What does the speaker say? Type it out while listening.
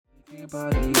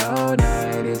party all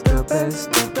night. It's the best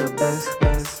of the best,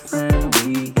 best friend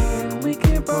weekend. We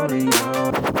can party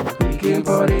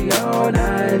all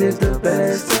night. It's the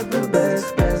best of the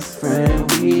best, best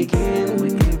friend weekend.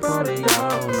 We can party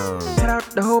all night. Shout out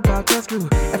the whole podcast crew.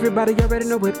 Everybody already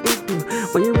know what it do.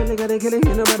 When you really gotta kill it,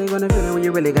 ain't nobody gonna feel it. When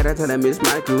you really gotta tell them it's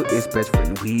my crew. It's best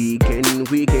friend weekend.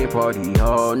 We can party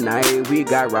all night. We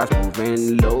got Ross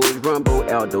moving, Lowe's, Rumble,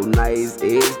 Aldo, Nice.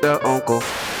 It's the uncle.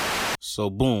 So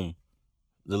boom,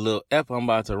 the little F I'm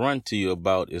about to run to you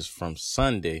about is from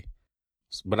Sunday,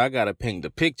 but I gotta paint the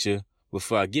picture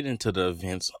before I get into the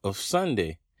events of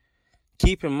Sunday.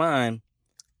 Keep in mind,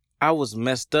 I was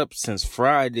messed up since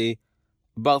Friday,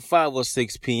 about 5 or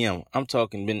 6 p.m. I'm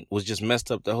talking, was just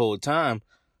messed up the whole time.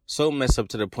 So messed up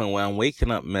to the point where I'm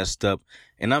waking up messed up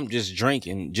and I'm just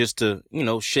drinking just to,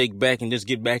 shake back and just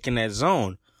get back in that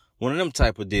zone. One of them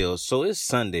type of deals. So it's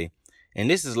Sunday. And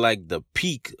this is like the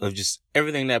peak of just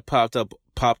everything that popped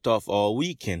off all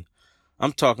weekend.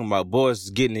 I'm talking about boys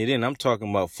getting it in. I'm talking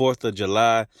about 4th of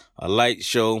July, a light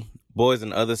show, boys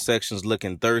in other sections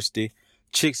looking thirsty,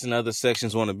 chicks in other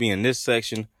sections want to be in this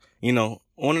section,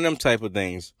 one of them type of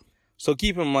things. So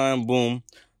keep in mind, boom,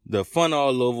 the fun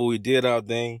all over. We did our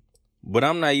thing, but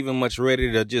I'm not even much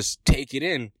ready to just take it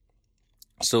in.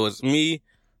 So it's me,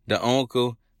 the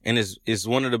uncle, and it's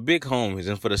one of the big homies.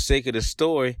 And for the sake of the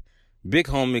story, big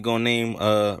homie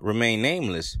gonna remain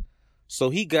nameless. So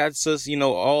he got us,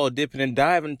 all dipping and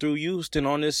diving through Houston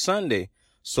on this Sunday.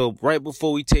 So right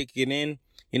before we take it in,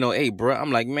 hey, bro,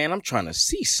 I'm like, man, I'm trying to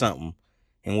see something.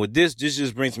 And with this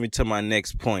just brings me to my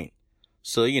next point.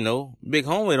 So, big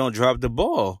homie don't drop the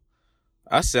ball.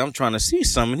 I said, I'm trying to see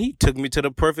something. He took me to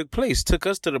the perfect place, took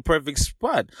us to the perfect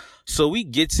spot. So we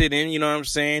gets it in, you know what I'm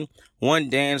saying? One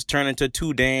dance turned into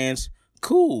 2 dance.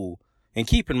 Cool. And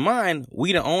keep in mind,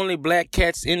 we the only black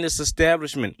cats in this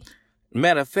establishment.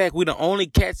 Matter of fact, we the only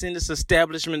cats in this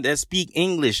establishment that speak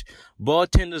English.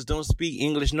 Bartenders don't speak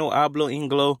English, no hablo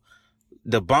Inglo.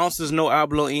 The bouncers no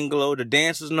hablo Inglo. The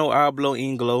dancers no hablo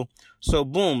Inglo. So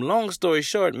boom, long story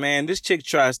short, man, this chick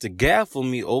tries to gaffle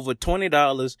me over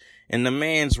 $20 and the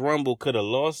man's rumble could have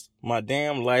lost my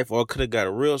damn life or could have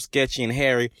got real sketchy and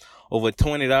hairy over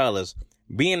 $20.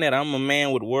 Being that I'm a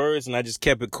man with words and I just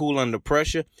kept it cool under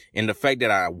pressure and the fact that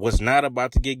I was not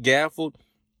about to get gaffled,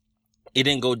 it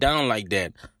didn't go down like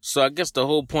that. So I guess the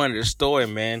whole point of the story,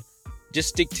 man, just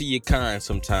stick to your kind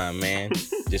sometime, man.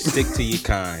 Just stick to your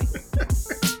kind.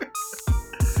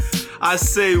 I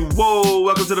say, whoa,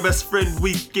 welcome to the Best Friend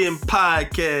Weekend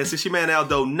Podcast. It's your man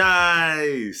Aldo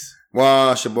Nice.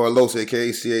 Wow, it's your boy Los,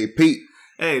 aka CA Pete.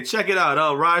 Hey, check it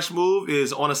out. Raj Move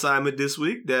is on assignment this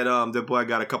week. That boy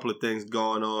got a couple of things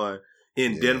going on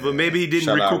in Denver. Maybe he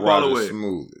didn't recoup all the way.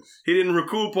 He didn't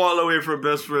recoup all the way from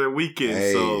Best Friend Weekend.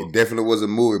 Hey, so it definitely was a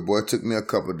movie, boy. It took me a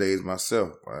couple of days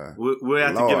myself. We'll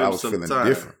have to give him some time.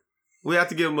 Different. We have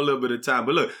to give him a little bit of time.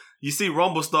 But look, you see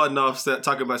Rumble starting off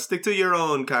talking about stick to your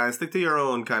own kind,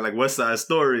 like West Side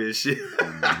Story and shit.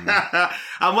 Mm-hmm.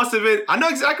 I know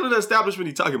exactly the establishment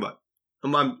he's talking about.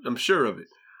 I'm sure of it.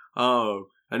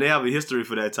 And they have a history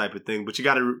for that type of thing, but you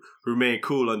got to remain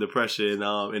cool under pressure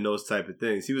and in those type of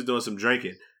things. He was doing some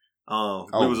drinking. We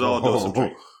was all doing some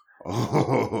drinking.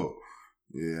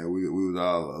 Yeah, we was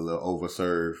all a little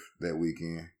overserved that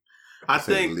weekend. I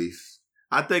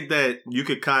think that you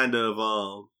could kind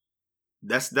of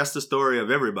that's the story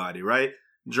of everybody, right?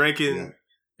 Drinking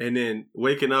and then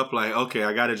waking up like, okay,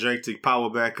 I got to drink to power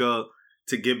back up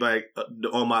to get back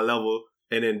on my level,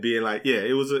 and then being like, yeah,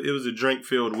 it was a drink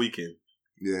filled weekend.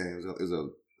 Yeah, it was a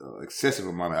excessive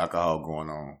amount of alcohol going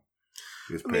on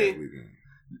this past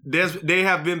weekend. They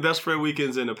have been Best Friend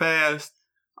Weekends in the past.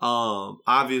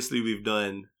 Obviously, we've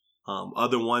done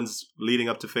other ones leading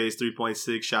up to Phase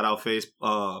 3.6. Shout out Phase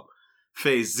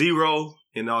 0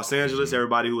 in Los Angeles. Mm-hmm.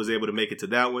 Everybody who was able to make it to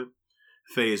that one.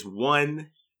 Phase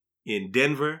 1 in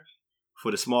Denver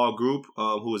for the small group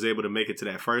who was able to make it to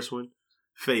that first one.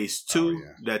 Phase 2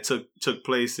 that took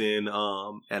place in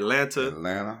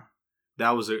Atlanta.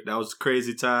 That was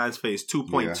crazy times. Phase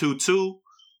 2.22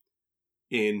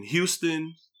 in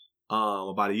Houston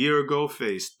about a year ago.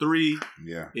 Phase 3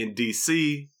 in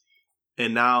DC.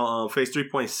 And now Phase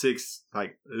 3.6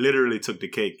 like literally took the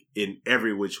cake in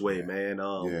every which way, man.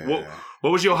 What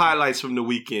was your highlights from the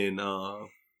weekend,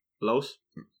 Los?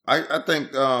 I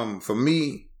think for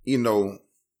me,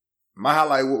 my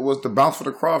highlight was the bounce for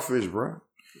the crawfish, bro.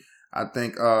 I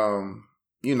think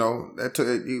we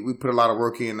put a lot of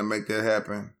work in to make that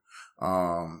happen.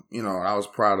 I was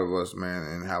proud of us, man,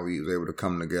 and how we was able to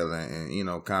come together and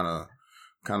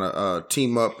kind of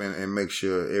team up and make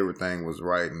sure everything was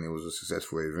right and it was a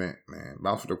successful event, man.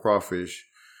 Bounce for the Crawfish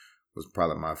was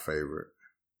probably my favorite.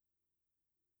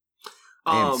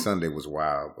 And Sunday was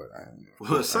wild, but I didn't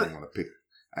want to pick.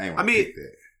 I didn't want to pick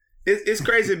that. It's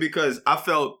crazy because I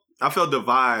felt the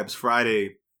vibes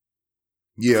Friday.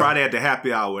 Yeah. Friday at the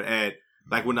happy hour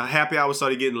like when the happy hour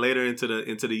started getting later into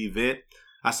the event,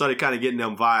 I started kind of getting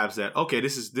them vibes that okay,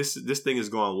 this thing is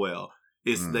going well.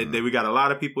 It's we got a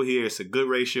lot of people here. It's a good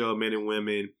ratio of men and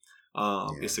women.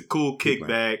 It's a cool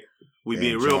kickback. We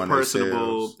being real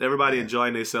personable. Themselves. Everybody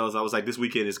enjoying themselves. I was like, this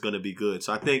weekend is going to be good.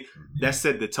 So I think that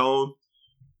set the tone.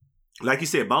 Like you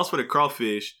said, bounce for the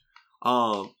crawfish.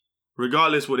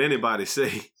 Regardless what anybody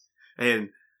say, and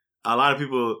a lot of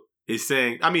people is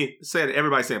saying. I mean,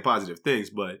 everybody's saying positive things,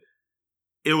 but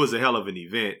it was a hell of an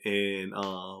event, and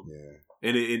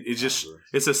and it just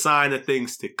it's a sign of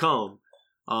things to come.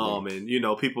 And you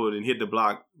know, people didn't hit the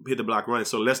block running.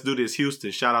 So let's do this,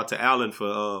 Houston. Shout out to Allen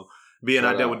for being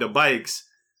out there with the bikes.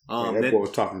 That boy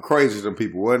was talking crazy to them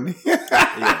people, wasn't he?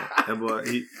 Yeah, that boy,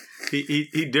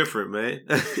 he different, man.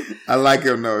 I like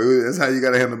him though. That's how you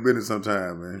gotta handle business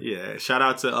sometimes, man. Yeah. Shout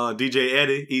out to DJ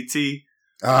Eddie, ET.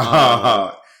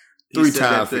 3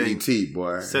 times for ET,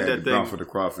 boy. Said that thing for the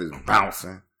crawfish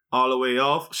bouncing all the way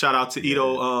off. Shout out to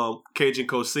Ito Cajun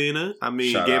Cocina. I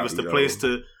mean, he gave us the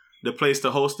place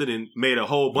to host it and made a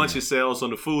whole bunch of sales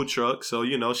on the food truck. So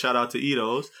you know, shout out to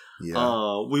Ito's.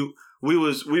 Yeah. We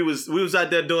was out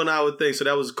there doing our thing, so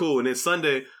that was cool. And then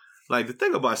Sunday, like the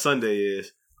thing about Sunday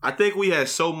is, I think we had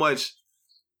so much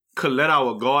could let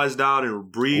our guards down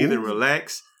and breathe and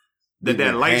relax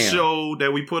that light show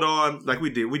that we put on, like we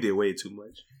did way too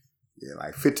much. Yeah,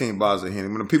 like 15 bottles of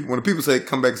Hennessy. When the people say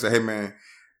come back and say, hey man,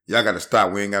 y'all got to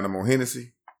stop. We ain't got no more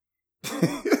Hennessy.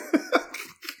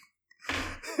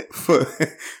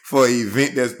 for an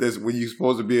event that's when you're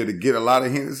supposed to be able to get a lot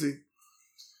of Hennessy.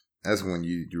 That's when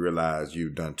you realize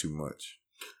you've done too much.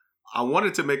 I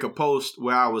wanted to make a post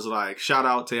where I was like, shout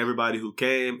out to everybody who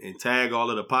came and tag all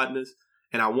of the partners.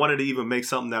 And I wanted to even make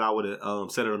something that I would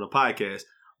have said it on the podcast.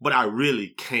 But I really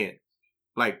can't.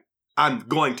 Like, I'm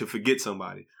going to forget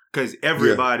somebody. Because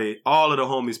everybody, all of the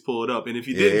homies pulled up. And if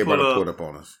you didn't pulled up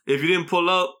on us. If you didn't pull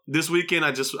up this weekend,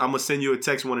 I'm going to send you a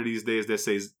text one of these days that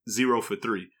says 0 for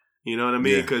 3. You know what I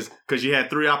mean? Because you had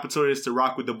 3 opportunities to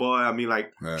rock with the boy. I mean,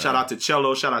 like, shout out to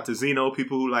Cello, shout out to Zeno,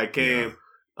 people who like came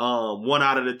 1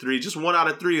 out of the 3. Just 1 out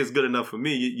of 3 is good enough for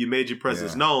me. You made your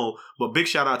presence known. But big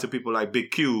shout out to people like Big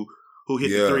Q who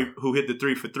hit the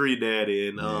 3 for 3 daddy.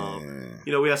 And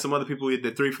you know, we had some other people who hit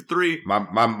the 3 for 3. My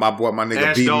boy, my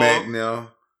nigga B Mac now.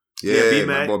 Yeah,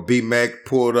 B-Mac. My boy B Mac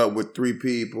pulled up with 3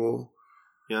 people.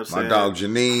 You know what I'm saying? My dog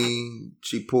Janine,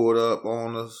 she pulled up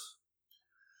on us.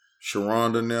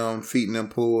 Sharonda and them, Feet and them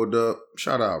pulled up.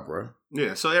 Shout out, bro.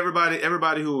 Yeah, so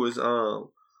everybody who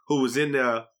was in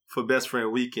there for Best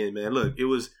Friend Weekend, man. Look, it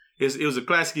was a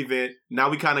classic event. Now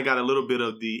we kind of got a little bit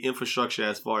of the infrastructure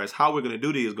as far as how we're gonna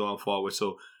do these going forward.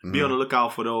 So be on the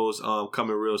lookout for those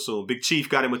coming real soon. Big Chief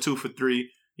got him a 2 for 3.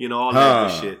 You know, all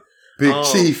that good shit. Big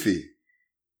Chiefy.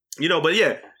 You know, but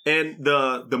yeah, and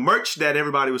the merch that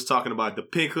everybody was talking about, the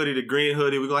pink hoodie, the green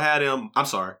hoodie, we're gonna have them. I'm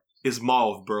sorry, it's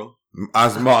mauve, bro. I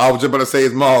was just about to say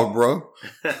it's mauve, bro.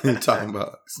 What you talking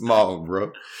about? It's mauve,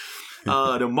 bro.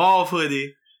 The mauve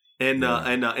hoodie and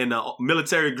the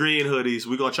military green hoodies,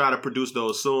 we're gonna try to produce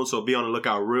those soon. So be on the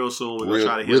lookout real soon. We're gonna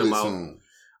try to hit them out. Soon.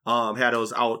 Have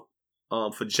those out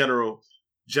for general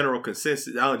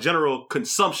consensus, general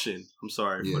consumption. I'm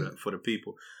sorry for the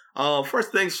people.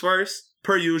 First things first,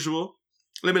 per usual.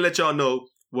 Let me let y'all know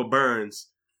what burns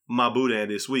my boudin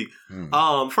this week.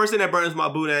 First thing that burns my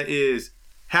boudin is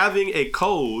having a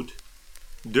cold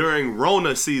during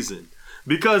Rona season.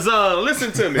 Because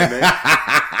listen to me, man.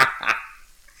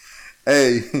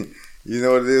 Hey, you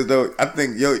know what it is though? I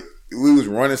think we was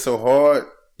running so hard,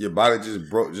 your body just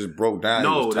broke down.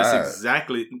 No, that's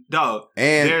exactly, dog.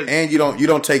 And you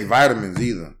don't take vitamins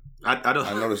either. I don't.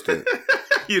 I noticed that.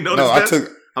 You noticed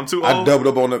that? I'm too old. I doubled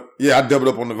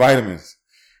up on the vitamins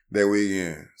that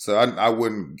weekend, so I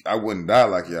wouldn't die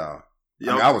like y'all. I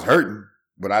mean, I was hurting,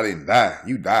 but I didn't die.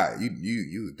 You died.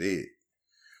 You was dead.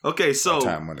 Okay, so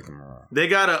they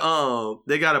got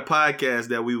a podcast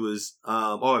that we was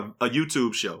or a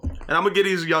YouTube show, and I'm gonna give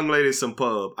these young ladies some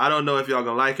pub. I don't know if y'all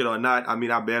gonna like it or not. I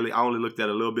mean, I only looked at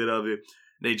a little bit of it.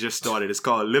 They just started. It's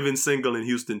called Living Single in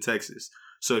Houston, Texas.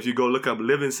 So if you go look up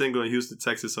Living Single in Houston,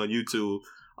 Texas on YouTube,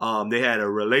 they had a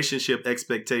relationship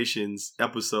expectations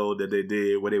episode that they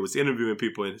did where they was interviewing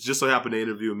people, and it just so happened to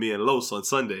interview me and Los on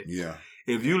Sunday. Yeah.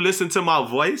 If you listen to my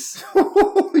voice,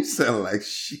 we sound like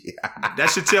shit. That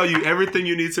should tell you everything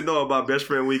you need to know about Best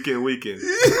Friend Weekend.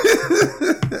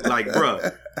 Like,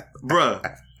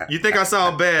 bruh, you think I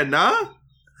sound bad, nah?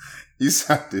 You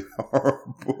sounded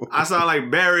horrible. I sound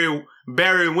like Barry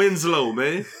Winslow,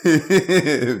 man.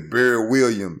 Barry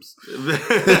Williams.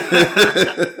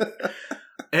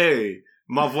 Hey,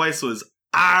 my voice was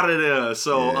out of there.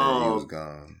 So he was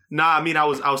gone. Nah, I mean I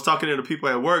was talking to the people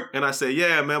at work and I said,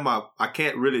 yeah, man, I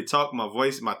can't really talk. My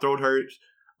voice, my throat hurts.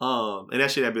 And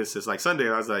that shit had been since like Sunday.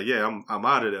 I was like, yeah, I'm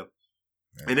out of there.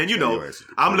 Yeah, and then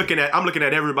I'm looking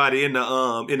at everybody in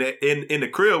the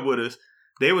crib with us.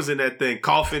 They was in that thing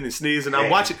coughing and sneezing.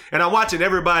 I'm watching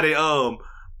everybody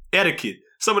etiquette.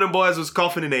 Some of them boys was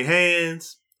coughing in their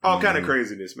hands. All kind of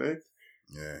craziness, man.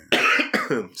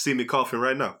 Yeah. See me coughing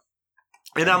right now.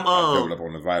 And I'm doubled up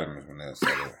on the vitamins when that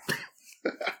started.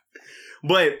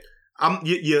 But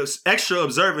you're extra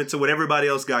observant to what everybody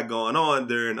else got going on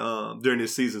during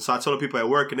this season. So I told the people at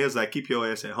work, and they was like, "Keep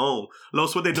your ass at home."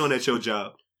 Los, what they doing at your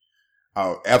job?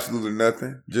 Oh, absolutely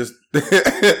nothing. Just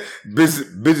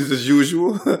business as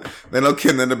usual. They don't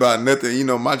care nothing about nothing. You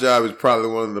know, my job is probably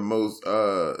one of the most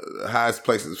highest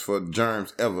places for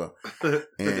germs ever,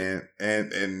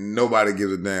 and nobody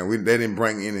gives a damn. They didn't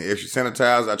bring any extra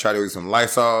sanitizer. I tried to get some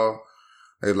Lysol.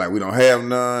 They was like, we don't have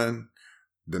none.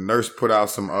 The nurse put out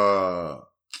some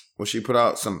she put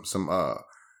out some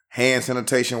hand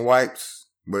sanitation wipes,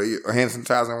 but hand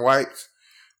sanitizing wipes.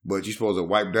 But you're supposed to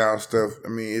wipe down stuff. I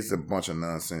mean, it's a bunch of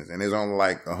nonsense, and there's only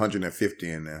like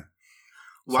 150 in there.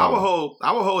 Well,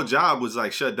 our whole job was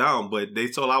like shut down, but they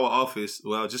told our office,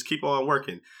 "Well, just keep on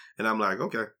working." And I'm like,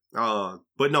 "Okay."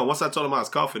 But no, once I told them I was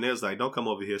coughing, they was like, "Don't come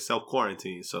over here, self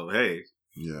quarantine." So hey,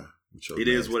 yeah, it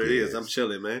is what it is. I'm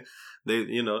chilling, man. They,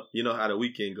 you know how the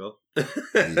weekend go,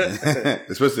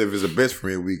 especially if it's a best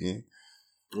friend weekend,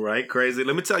 right? Crazy.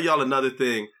 Let me tell y'all another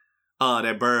thing.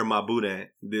 That burned my boudin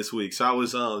this week. So I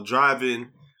was driving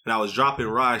and I was dropping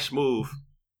Raj Smooth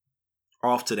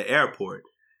off to the airport.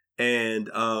 And,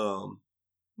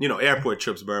 airport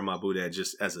trips burn my boudin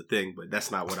just as a thing, but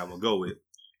that's not what I'm going to go with.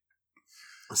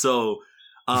 So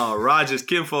Raj's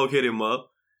kinfolk hit him up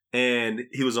and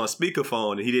he was on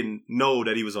speakerphone and he didn't know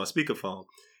that he was on speakerphone.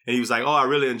 And he was like, "Oh, I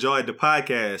really enjoyed the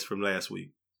podcast from last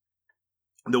week.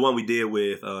 The one we did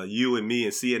with you and me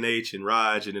and CNH and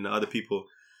Raj and then the other people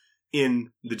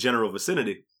in the general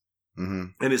vicinity." Mm-hmm.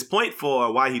 And his point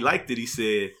for why he liked it, he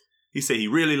said he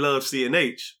really loved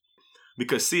CNH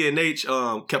because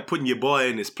CNH kept putting your boy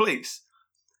in his place.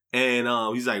 And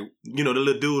he's like, the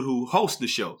little dude who hosts the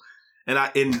show. And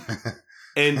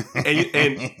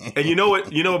you know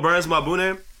what burns my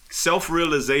boudin?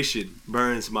 Self-realization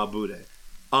burns my boudin.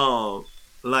 I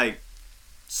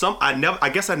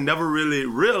guess I never really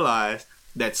realized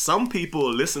that some people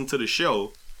listen to the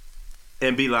show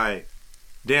and be like,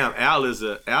 "Damn,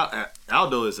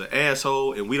 Aldo is an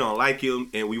asshole, and we don't like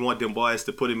him, and we want them boys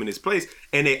to put him in his place."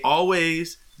 And they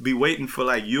always be waiting for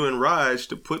like you and Raj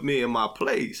to put me in my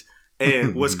place.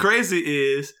 And what's crazy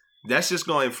is that's just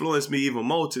gonna influence me even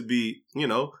more to be,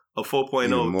 a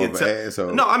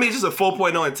 4.0. No, I mean just a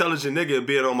 4.0 intelligent nigga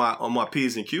being on my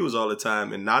P's and Q's all the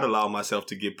time and not allow myself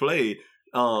to get played.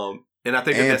 And I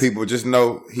think people just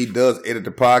know he does edit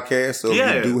the podcast, so if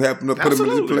you do happen to put him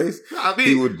in his place,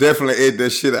 he would definitely edit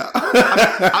that shit out.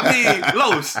 I mean,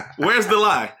 Los, where's the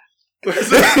lie?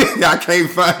 I can't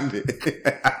find it.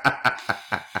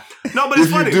 No, but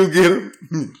it's funny. You do get him.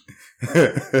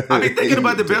 I mean, thinking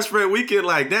about the best friend weekend,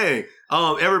 like, dang,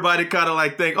 everybody kind of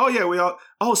like think,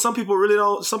 some people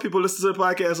listen to the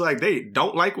podcast like they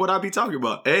don't like what I be talking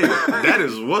about. Hey, that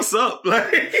is what's up.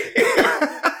 Like,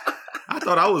 I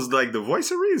thought I was like the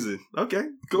voice of reason. Okay,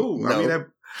 cool. No. I mean,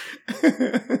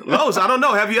 Los, I don't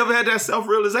know. Have you ever had that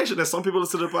self-realization that some people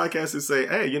listen to the podcast and say,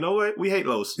 "Hey, you know what? We hate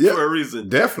Los for a reason."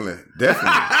 Definitely. Yeah.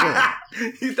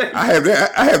 I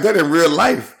have that in real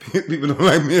life. People don't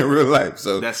like me in real life,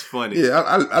 so that's funny. Yeah,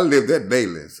 I live that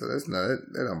daily, so that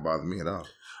don't bother me at all.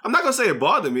 I'm not gonna say it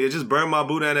bothered me. It just burned my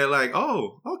boudin at like,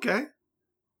 oh, okay,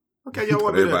 y'all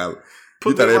want me to?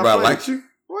 You thought everybody liked you?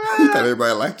 What? You thought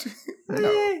everybody liked you?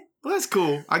 No. Well, that's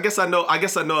cool. I guess I know a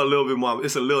little bit more.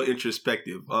 It's a little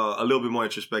introspective, a little bit more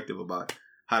introspective about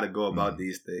how to go about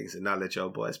these things and not let y'all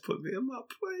boys put me in my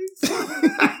place.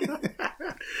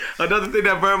 Another thing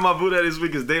that burned my boudin this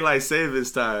week is daylight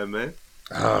savings time, man.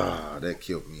 Ah, that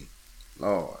killed me.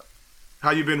 Lord.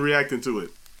 How you been reacting to it?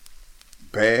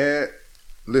 Bad.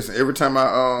 Listen, every time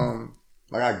I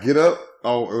get up, it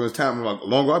was time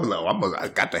longer. I'd be like, I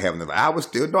got to have another hour.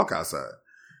 Still dark outside.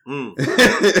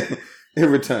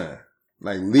 Every time.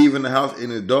 Like leaving the house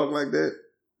in the dark like that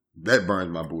burns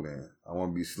my boudin. I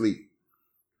want to be asleep.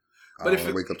 I want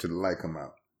to wake up to the light come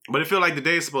out. But it feel like the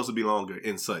day is supposed to be longer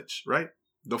and such, right?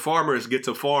 The farmers get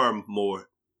to farm more.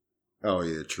 Oh,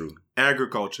 yeah, true.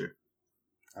 Agriculture.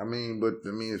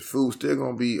 His food's still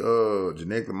gonna be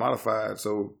genetically modified,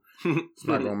 so it's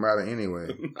not gonna matter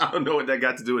anyway. I don't know what that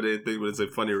got to do with anything, but it's a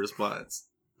funny response.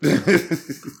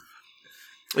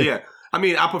 Yeah, I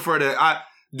mean, I prefer that.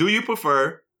 Do you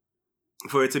prefer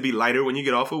for it to be lighter when you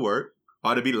get off of work,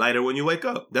 or to be lighter when you wake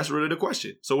up? That's really the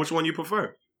question. So, which one you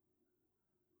prefer?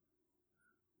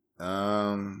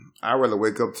 I'd rather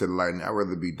wake up to the light. I'd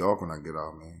rather be dark when I get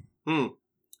off, man.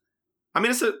 I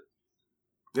mean,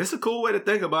 it's a cool way to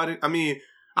think about it. I mean,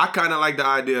 I kind of like the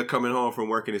idea of coming home from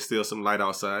work and there's still some light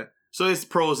outside. So it's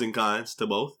pros and cons to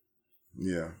both.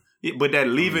 Yeah. But that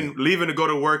leaving to go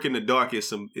to work in the dark is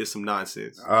some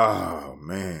nonsense. Oh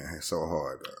man, it's so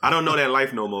hard. I don't know that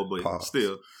life no more, but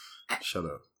still. Shut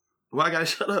up. Why I gotta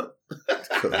shut up?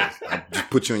 I just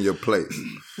put you in your place.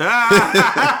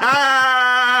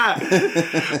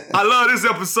 I love this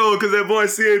episode because that boy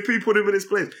CAP put him in his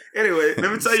place. Anyway,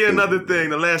 let me tell you another thing.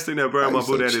 The last thing that burned my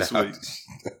boot at this week.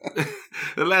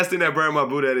 The last thing that burned my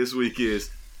boot at this week is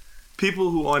people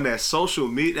who on that social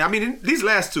media. I mean, these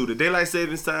last two, the daylight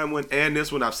savings time one and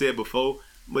this one, I've said before,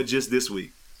 but just this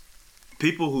week,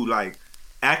 people who like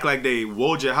act like they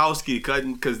Wojciechowski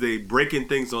cutting because they breaking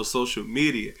things on social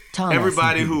media. Thomas.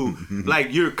 Everybody who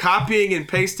like you're copying and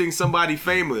pasting somebody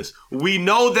famous. We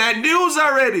know that news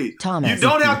already. Thomas. You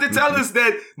don't have to tell us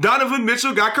that Donovan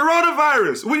Mitchell got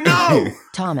coronavirus. We know.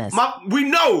 Thomas. We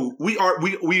know. We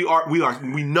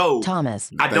know.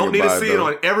 Thomas. I don't need to see it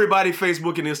on everybody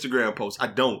Facebook and Instagram posts. I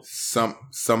don't.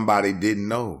 Somebody didn't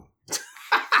know.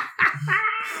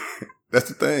 That's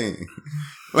the thing.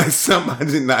 Like somebody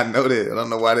did not know that. I don't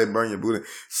know why they burn your boot.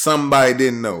 Somebody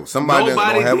didn't know. Somebody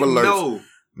don't have alerts. Know.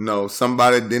 No,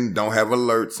 somebody don't have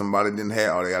alerts. Somebody didn't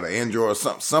have, or they got an Android or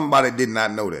something. Somebody did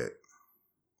not know that.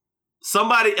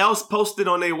 Somebody else posted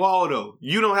on their wall though.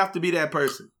 You don't have to be that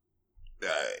person.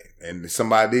 And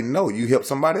somebody didn't know. You helped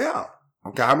somebody out.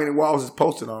 Okay, how many walls is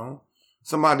posted on?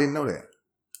 Somebody didn't know that.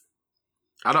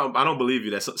 I don't believe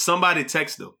you. That somebody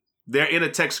text them. They're in a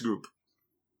text group.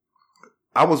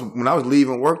 When I was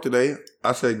leaving work today,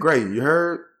 I said, "Great, you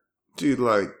heard?" She's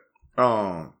like,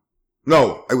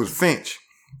 no, it was Finch.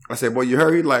 I said, "Boy, you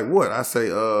heard?" He's like, "What?" I say,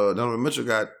 Donovan Mitchell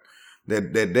got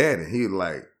that daddy. He was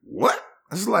like, "What?"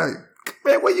 I was like,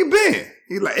 "Man, where you been?"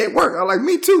 He's like, "At work." I was like,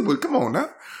 "Me too, but come on now."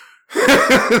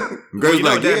 Well, you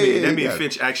know like, that means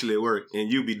Finch actually at work, and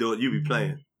you be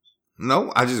playing.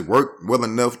 No, I just work well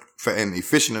enough and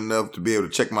efficient enough to be able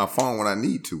to check my phone when I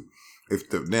need to. If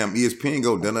the damn ESPN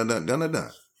go dun. I'm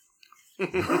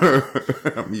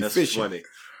That's efficient. Funny.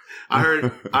 I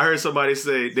heard somebody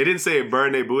say they didn't say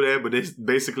burn their boot at, but they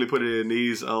basically put it in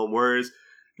these words.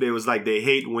 They was like they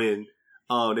hate when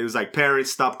they was like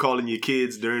parents stop calling your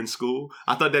kids during school.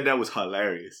 I thought that was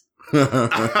hilarious.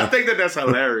 I think that's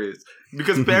hilarious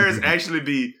because parents actually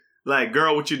be like,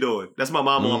 "Girl, what you doing?" That's my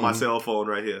mama on my cell phone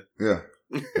right here. Yeah.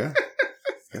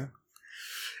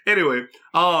 Anyway,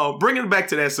 bringing it back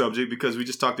to that subject because we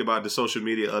just talked about the social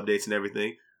media updates and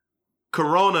everything.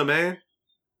 Corona, man.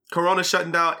 Corona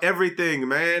shutting down everything,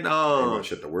 man.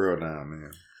 Shut the world down,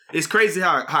 man. It's crazy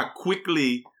how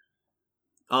quickly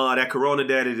that Corona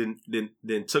daddy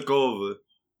then took over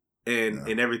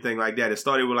and everything like that. It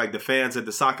started with like the fans at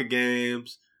the soccer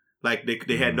games. Like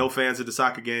they had no fans at the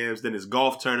soccer games. Then it's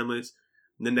golf tournaments.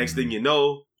 And the next thing you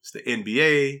know, it's the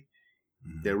NBA.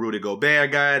 Then Rudy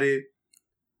Gobert got it.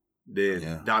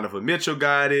 Then Donovan Mitchell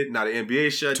got it. Now the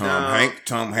NBA shut down.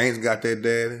 Tom Hanks got that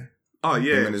daddy. Oh,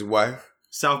 yeah. Him and his wife.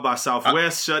 South by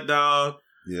Southwest shut down.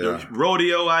 Yeah. The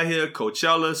rodeo out here,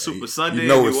 Coachella, Super Sunday,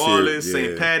 New Orleans,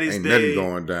 St. Patty's Ain't Day. Nothing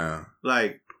going down.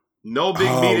 Like, no big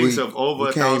meetings of over 1,000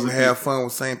 We can't even have fun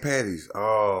with St. Patty's.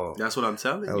 Oh. That's what I'm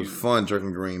telling you. That was fun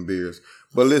drinking green beers.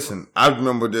 But listen, I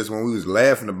remember this when we was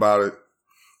laughing about it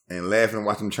and laughing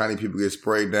watching Chinese people get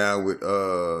sprayed down with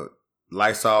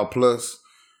Lysol Plus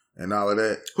and all of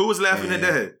that. Who was laughing at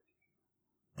that?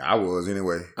 I was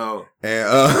anyway. Oh. And,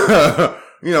 I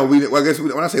guess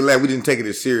when I say laugh, we didn't take it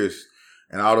as serious.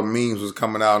 And all the memes was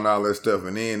coming out and all that stuff.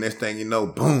 And then next thing you know,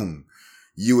 boom,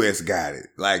 U.S. got it.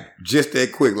 Like just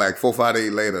that quick, like 4 or 5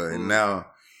 days later. And now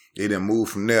they done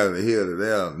moved from there to here to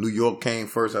there. New York came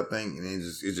first, I think. And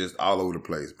it's just all over the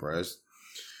place, bro.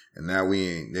 And now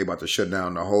they about to shut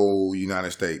down the whole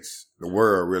United States. The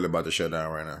world really about to shut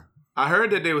down right now. I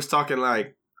heard that they was talking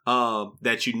like,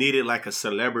 that you needed like a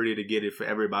celebrity to get it for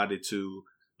everybody to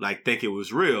like think it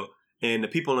was real. And the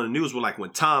people on the news were like, when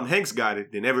Tom Hanks got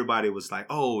it, then everybody was like,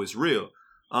 oh, it's real.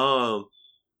 Was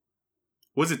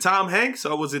it Tom Hanks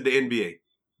or was it the NBA?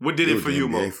 What did it for you,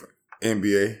 Mo?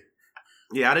 NBA.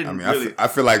 Yeah, I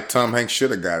feel like Tom Hanks should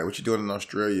have got it. What you doing in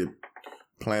Australia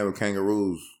playing with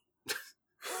kangaroos?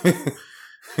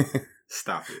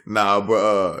 Stop it.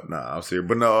 I'm serious.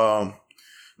 But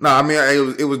I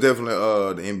mean, it was definitely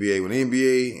the NBA. When the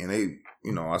NBA and they,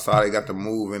 I saw they got the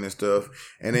moving and stuff.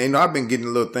 And then, I've been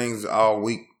getting little things all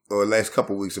week or last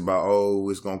couple of weeks about,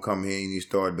 it's gonna come here and you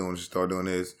start doing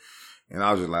this. And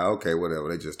I was just like, okay, whatever.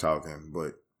 They just talking.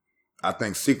 But I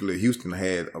think secretly Houston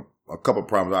had a couple of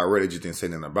problems already, just didn't say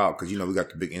nothing about, because we got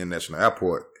the big international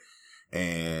airport,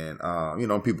 and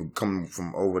people coming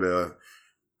from over there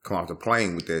come off the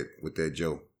plane with that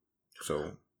Joe.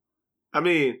 So, I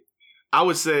mean, I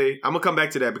would say I'm gonna come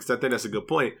back to that because I think that's a good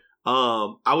point.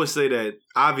 I would say that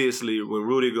obviously when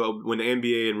the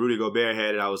NBA and Rudy Gobert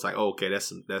had it, I was like, okay,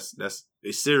 that's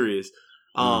it's serious.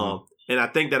 And I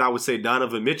think that I would say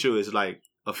Donovan Mitchell is like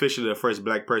officially the first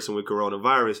black person with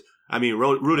coronavirus. I mean,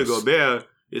 Rudy Gobert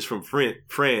is from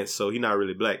France, so he's not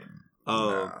really black.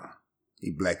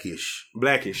 He blackish.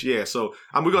 Blackish, yeah. So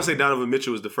we're going to say Donovan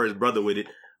Mitchell was the first brother with it.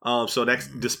 So that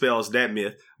dispels that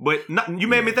myth. But you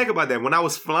made me think about that. When I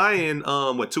was flying,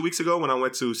 2 weeks ago when I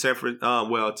went to San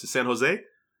Jose,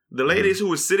 the ladies who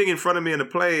were sitting in front of me in the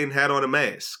plane had on a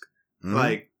mask.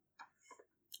 Like,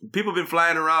 people been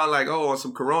flying around like, on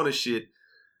some corona shit.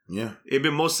 Yeah, it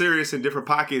been more serious in different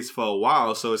pockets for a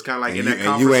while, so it's kind of like that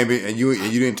conference. And you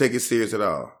didn't take it serious at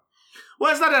all. Well,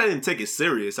 it's not that I didn't take it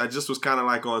serious. I just was kind of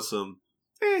like on some,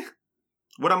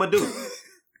 what I'm gonna do?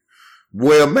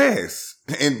 Wear a mask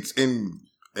and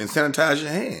sanitize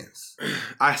your hands.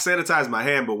 I sanitize my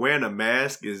hand, but wearing a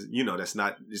mask is, that's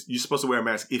not. You're supposed to wear a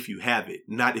mask if you have it,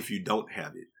 not if you don't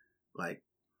have it. Like,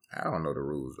 I don't know the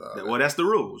rules. Well, that's the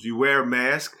rules. You wear a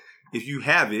mask if you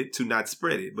have it to not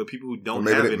spread it, but people who don't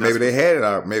have it, maybe they had it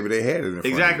out. Maybe they had it in front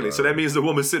exactly. Of so that means the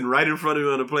woman sitting right in front of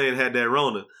you on the plane had that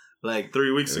Rona like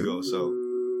 3 weeks ago. So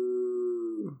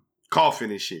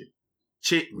coughing and shit,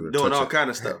 doing all kind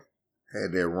of stuff.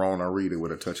 Had that Rona Rita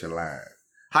with a touch of lime.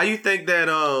 How you think that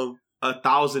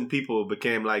 1,000 people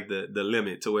became like the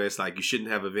limit to where it's like you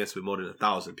shouldn't have events with more than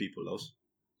 1,000 people, Los?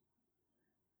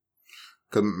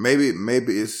 Cause maybe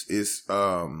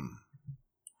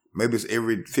it's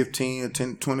every 15 or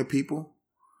 10, 20 people,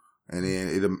 and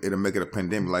then it'll make it a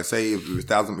pandemic. Like say if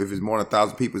it's more than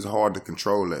 1,000 people, it's hard to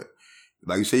control it.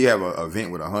 Like you say, you have an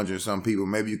event with 100 and some people,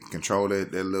 maybe you can control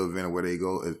that little event where they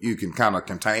go. You can kind of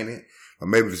contain it. But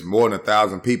maybe if it's more than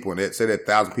 1,000 people, and say that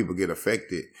 1,000 people get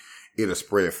affected, it'll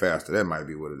spread faster. That might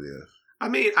be what it is. I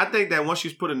mean, I think that once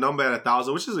you put a number at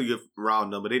 1,000, which is a good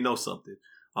round number, they know something.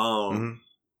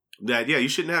 That you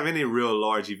shouldn't have any real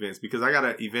large events, because I got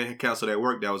an event canceled at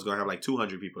work that was going to have like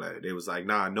 200 people at it. They was like,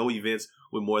 nah, no events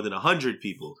with more than 100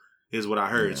 people is what I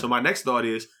heard. Yeah. So my next thought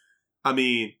is, I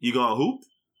mean, you going to hoop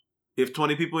if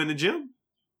 20 people in the gym?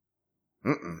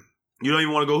 You don't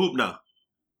even want to go hoop now?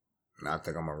 I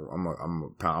think I'm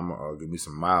gonna give me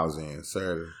some miles in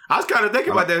Saturday. I was kind of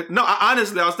thinking about that. No,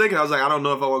 honestly, I was like, I don't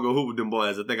know if I want to go hoop with them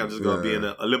boys. I think I'm just going to be in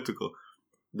an elliptical.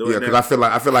 Yeah, because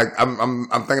I feel like I'm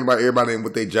thinking about everybody and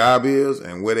what their job is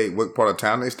and what part of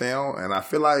town they stay on, and I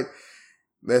feel like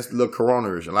that's a little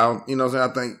corona-ish. And I don't, what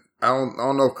I'm saying? I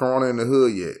don't know if Corona in the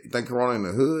hood yet. You think Corona in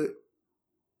the hood?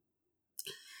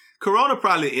 Corona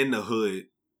probably in the hood,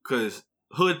 because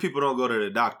hood people don't go to the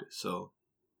doctor. So,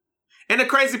 and the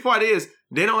crazy part is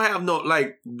they don't have no,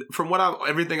 like, from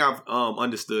everything I've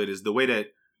understood is the way that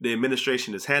the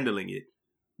administration is handling it,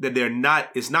 that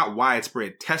it's not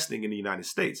widespread testing in the United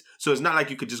States. So it's not like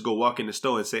you could just go walk in the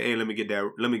store and say, hey, let me get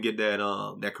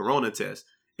that Corona test.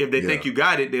 If they think you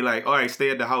got it, they're like, all right, stay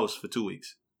at the house for 2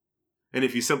 weeks. And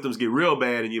if your symptoms get real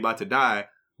bad and you're about to die,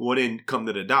 well, then come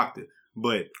to the doctor.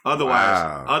 But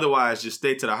otherwise, just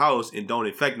stay to the house and don't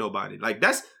infect nobody. Like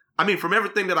from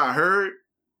everything that I heard,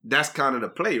 that's kind of the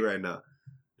play right now.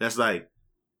 That's like,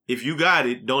 if you got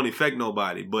it, don't infect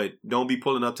nobody, but don't be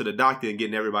pulling up to the doctor and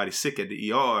getting everybody sick at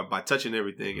the ER by touching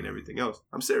everything and everything else.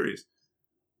 I'm serious.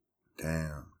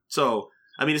 Damn. So,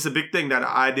 I mean, it's a big thing, that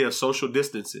idea of social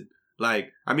distancing.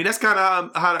 Like, I mean, that's kind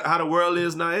of how the world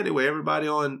is now anyway. Everybody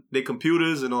on their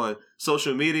computers and on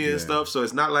social media and stuff. So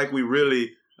it's not like we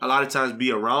really, a lot of times,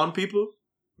 be around people.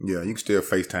 Yeah, you can still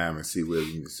FaceTime and see where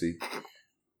you can see.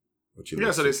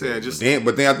 So they say.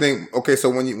 But then I think, okay, so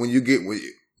when you get...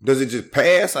 Does it just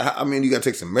pass? I mean, you got to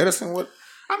take some medicine? What?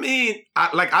 I mean,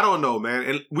 I don't know, man.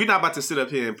 And we're not about to sit up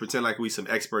here and pretend like we some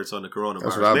experts on the coronavirus.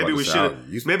 That's what I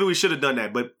was Maybe we should have done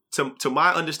that. But to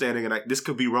my understanding, and this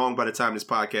could be wrong by the time this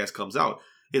podcast comes out,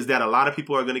 is that a lot of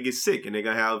people are going to get sick and they're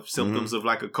going to have symptoms of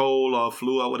like a cold or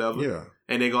flu or whatever. Yeah.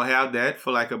 And they're going to have that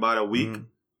for like about a week.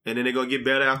 And then they're going to get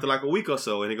better after like a week or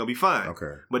so and they're going to be fine.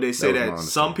 Okay. But they say that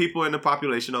some people in the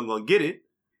population are going to get it.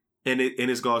 And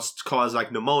it's going to cause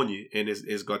like pneumonia and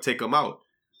it's going to take them out.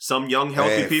 some young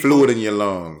healthy people, fluid in your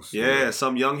lungs. Yeah,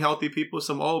 some young healthy people,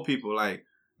 some old people. Like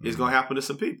it's gonna happen to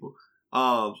some people.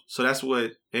 So that's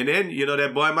what, and then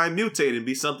that boy might mutate and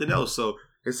be something else. So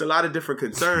it's a lot of different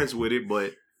concerns with it,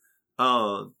 but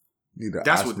need the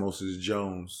that's Osmosis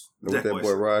Jones. What that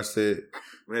boy Rod said.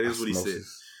 That is what he said.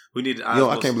 We need.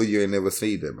 I can't believe you ain't never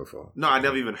seen that before. No, I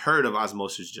never even heard of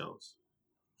Osmosis Jones.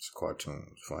 It's a cartoon.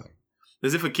 It's funny.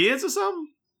 Is it for kids or something?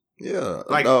 Yeah,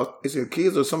 like it's for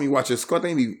kids or something. You watch it. Scott,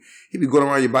 he be going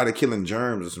around your body killing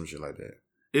germs or some shit like that.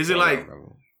 Is it like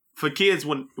for kids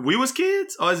when we was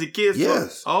kids, or is it kids?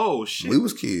 Yes. Oh shit, we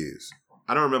was kids.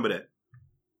 I don't remember that.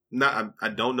 No, I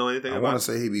don't know anything. I want to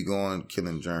say he be going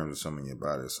killing germs or something in your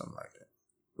body or something like that.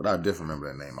 But I definitely remember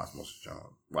that name, Osmosis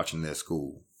Jones. Watching that at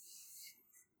school.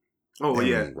 Oh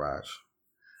yeah, Raj.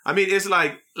 I mean, it's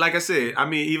like I said. I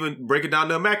mean, even break it down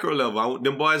to a macro level.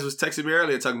 Them boys was texting me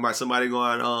earlier talking about somebody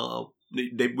going,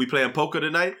 we playing poker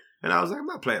tonight, and I was like, I'm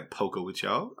not playing poker with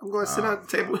y'all. I'm going to sit at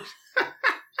the table.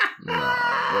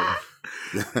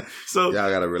 So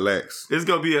y'all gotta relax. It's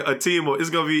gonna be a team.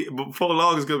 It's gonna be before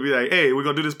long. It's gonna be like, hey, we're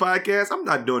gonna do this podcast. I'm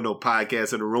not doing no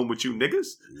podcast in a room with you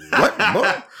niggas.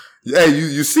 What? Hey,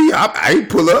 you see, I ain't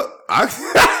pull up.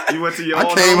 You went to your.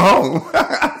 I came home.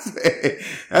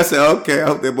 I said, okay. I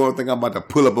hope that boy think I'm about to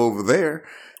pull up over there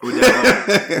with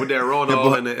that roll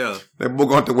all in the air. That boy going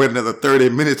to have to wait another 30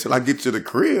 minutes till I get to the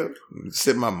crib.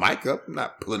 Set my mic up. I'm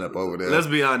not pulling up over there. Let's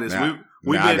be honest. I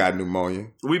got pneumonia.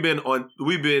 We've been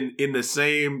in the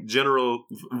same general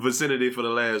vicinity for the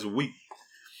last week.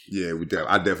 Yeah,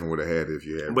 I definitely would have had it if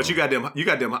you had. But you got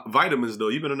them vitamins though.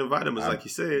 You've been on the vitamins like you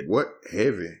said. What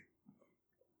heavy?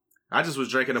 I just was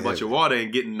drinking a bunch of water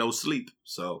and getting no sleep,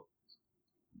 so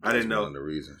I didn't know. One of the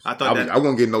reasons. I thought I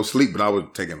wasn't getting no sleep, but I was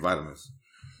taking vitamins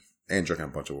and drinking a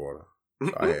bunch of water.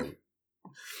 So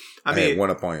I had one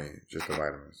appointment, just the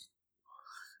vitamins.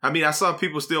 I mean, I saw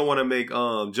people still want to make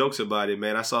jokes about it,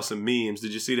 man. I saw some memes.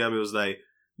 Did you see them? It was like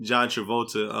John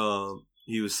Travolta.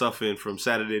 He was suffering from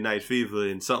Saturday Night Fever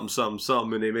and something,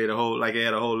 and they made a whole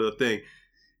little thing.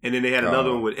 And then they had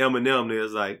another one with Eminem. They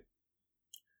was like,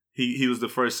 he was the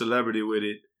first celebrity with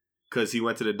it because he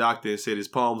went to the doctor and said his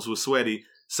palms were sweaty.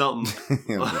 Something.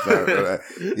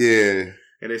 Yeah.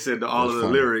 And they said all of the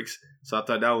lyrics. So I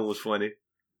thought that one was funny.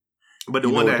 But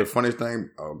the funniest thing.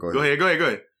 Oh, go Go ahead.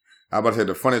 ahead. I was about to say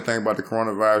the funny thing about the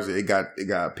coronavirus, it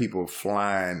got people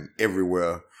flying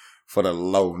everywhere for the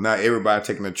low. Now everybody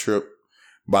taking a trip,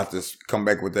 about to come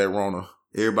back with that Rona.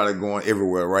 Everybody going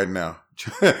everywhere right now.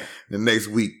 The next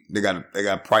week they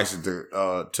got prices to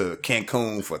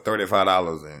Cancun for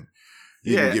 $35, and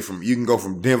you can go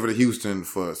from Denver to Houston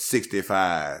for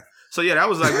 $65. So yeah, that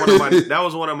was like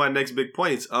one of my next big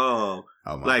points.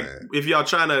 If you're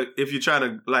trying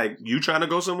to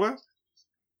go somewhere.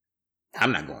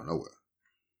 I'm not going nowhere.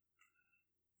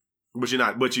 But you're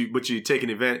not. But you're taking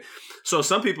advantage. So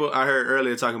some people I heard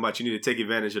earlier talking about you need to take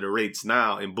advantage of the rates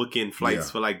now and book in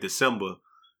flights for like December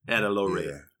at a low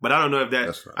rate. But I don't know if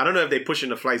that's right. I don't know if they're pushing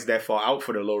the flights that far out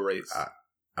for the low rates.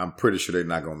 I'm pretty sure they're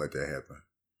not gonna let that happen.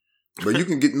 But you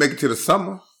can make it to the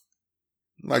summer.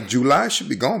 Like July should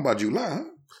be gone by July. Huh?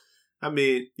 I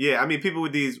mean, people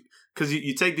with these because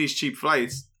you take these cheap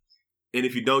flights. And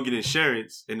if you don't get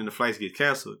insurance and then the flights get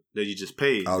canceled, then you just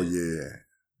pay. Oh, yeah.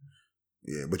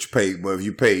 Yeah, but you pay. But if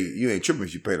you pay, you ain't tripping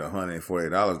if you paid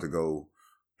 $148 to go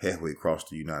halfway across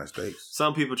the United States.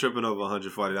 Some people tripping over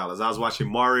 $140. I was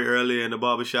watching Maury earlier in the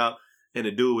barbershop, and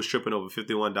the dude was tripping over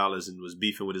 $51 and was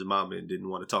beefing with his mama and didn't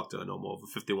want to talk to her no more over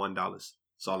 $51. That's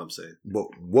all I'm saying.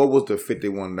 But what was the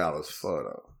 $51 for,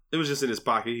 though? It was just in his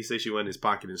pocket. He said she went in his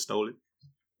pocket and stole it.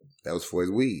 That was for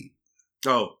his weed.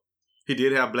 Oh. He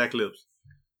did have black lips.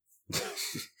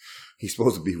 He's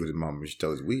supposed to be with his mom when she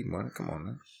told his weed money. Come on,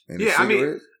 man. And I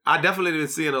mean, I definitely been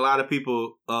seeing a lot of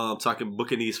people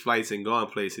booking these flights and going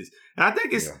places. And I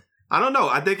think I don't know.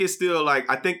 I think it's still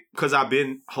because I've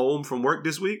been home from work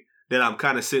this week, that I'm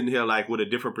kind of sitting here like with a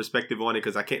different perspective on it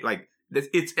because I can't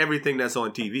it's everything that's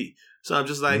on TV. So I'm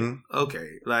just like,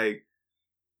 okay, like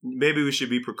maybe we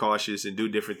should be precautious and do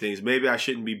different things. Maybe I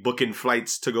shouldn't be booking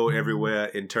flights to go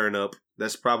everywhere and turn up.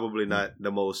 That's probably not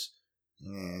the most.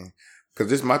 Yeah.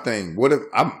 Because this is my thing.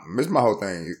 This is my whole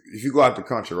thing. If you go out the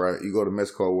country, right? You go to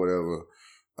Mexico or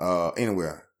whatever,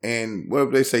 anywhere. And what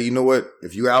if they say, you know what?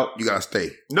 If you out, you gotta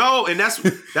stay. No, and that's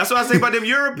what I say about them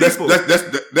Europe people.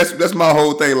 That's my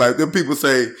whole thing. Like them people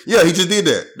say, yeah, he just did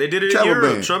that. They did it in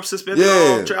Europe. Ban. Trump suspended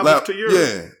all travel to Europe.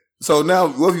 Yeah. So now,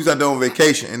 what if you out there on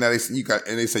vacation and now they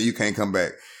say you can't come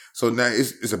back? So now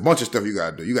it's a bunch of stuff you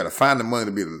gotta do. You gotta find the money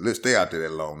to be able to stay out there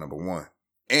that long. Number one,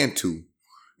 and two,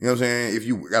 You know what I'm saying? If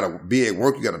you gotta be at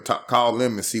work, you gotta call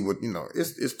them and see what,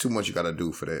 it's too much you gotta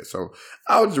do for that. So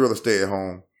I would just rather stay at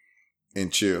home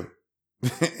and chill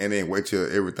and then wait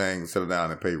till everything settle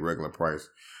down and pay regular price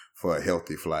for a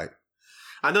healthy flight.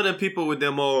 I know them people with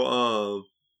them old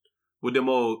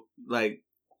like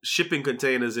shipping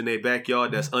containers in their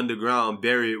backyard that's underground,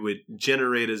 buried with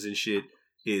generators and shit.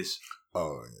 Is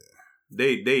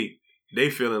they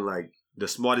feeling like the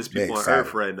smartest people on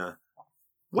earth right now.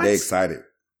 What? They excited.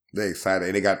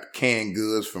 And they got canned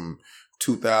goods from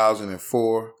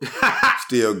 2004.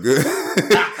 Still good.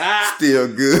 Still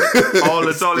good. All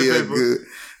the toilet paper. Good.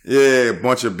 Yeah, a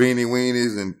bunch of beanie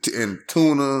weenies and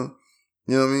tuna.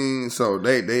 You know what I mean? So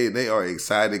they are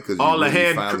excited because all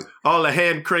the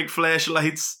hand crank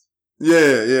flashlights.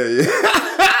 Yeah.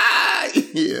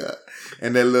 Yeah.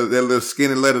 And that little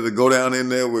skinny letter to go down in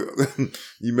there with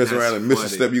you mess around and miss a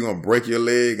step, you're gonna break your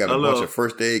leg. Got a bunch of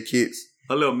first aid kits.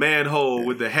 A little manhole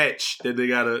with the hatch that you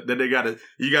gotta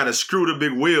unscrew the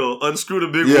big wheel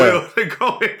to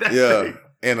go in that thing.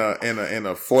 And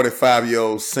a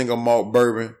 45-year-old single malt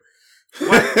bourbon.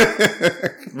 What?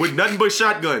 With nothing but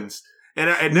shotguns.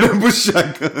 And them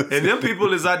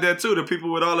people is out there too. The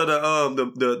people with all of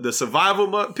the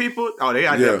survival people. Oh, they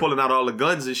out there pulling out all the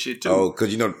guns and shit too. Oh,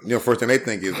 because first thing they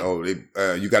think is,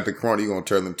 you got the corona, you gonna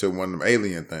turn them to one of them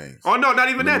alien things. Oh no, not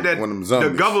even that. One of them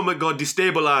zombies. The government gonna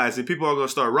destabilize and people are gonna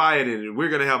start rioting and we're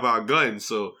gonna have our guns.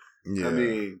 So I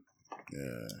mean,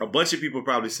 a bunch of people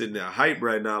probably sitting there hype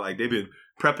right now, like they've been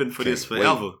prepping for this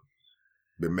forever.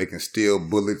 Been making steel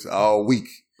bullets all week.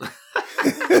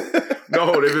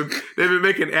 No, they've been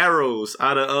making arrows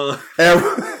out of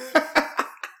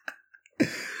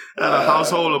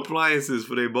household appliances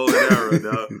for their bow and arrow,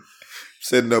 dog.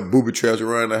 Setting up booby traps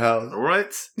around the house.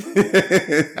 What?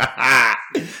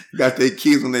 Got their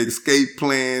kids on their escape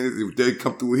plans. If they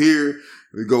come through here,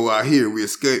 we go out here. We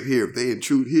escape here. If they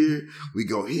intrude here, we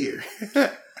go here.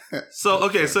 So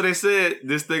they said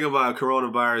this thing about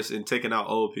coronavirus and taking out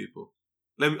old people.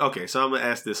 So I'm gonna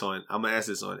ask this on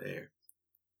air.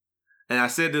 And I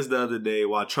said this the other day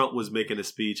while Trump was making a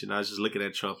speech, and I was just looking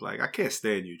at Trump like, I can't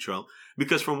stand you, Trump.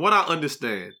 Because from what I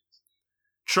understand,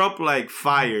 Trump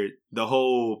fired the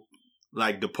whole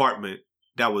department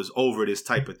that was over this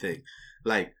type of thing.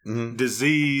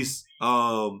 Disease,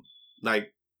 the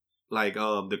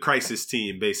crisis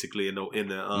team basically in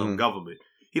the government.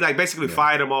 He basically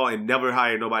fired them all and never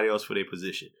hired nobody else for their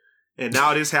position. And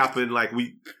now this happened,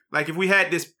 if we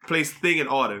had this thing in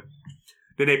order,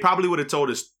 then they probably would have told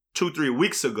us 2-3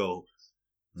 weeks ago,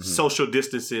 social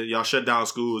distancing, y'all shut down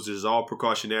schools, this is all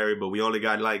precautionary, but we only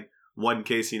got one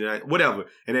case, whatever.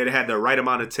 And then they had the right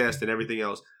amount of tests and everything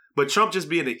else. But Trump just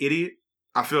being an idiot,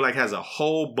 I feel has a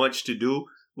whole bunch to do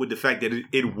with the fact that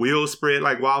it will spread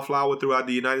like wildfire throughout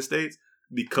the United States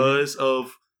because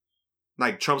of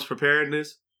Trump's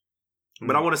preparedness.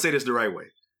 But I want to say this the right way.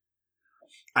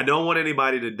 I don't want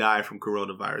anybody to die from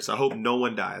coronavirus. I hope no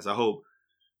one dies. I hope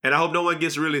no one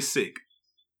gets really sick.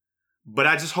 But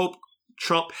I just hope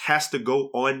Trump has to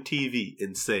go on TV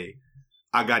and say,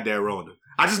 I got that Rona.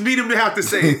 I just need him to have to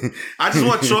say it. I just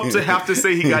want Trump to have to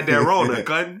say he got that Rona,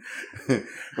 cutting.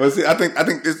 Well, see, I think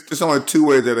it's only two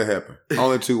ways that'll happen.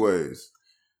 Only two ways.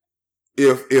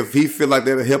 If he feel like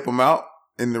that'll help him out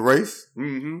in the race,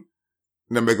 then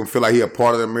make him feel like he a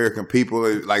part of the American people.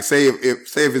 Say if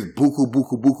it's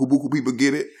buku people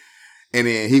get it, and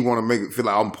then he want to make it feel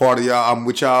like I'm part of y'all, I'm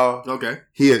with y'all. Okay.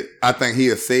 I think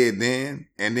he'll say it then.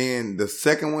 And then the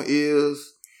second one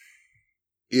is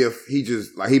if he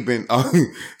just he been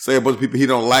say a bunch of people he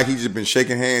don't like, he just been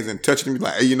shaking hands and touching them.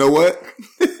 Hey, you know what?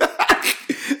 He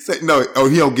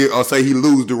don't get or say he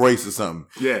lose the race or something.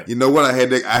 Yeah. You know what? I had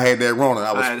that Rona.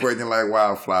 I was spreading like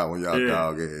wildfire when y'all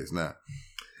dog ass now.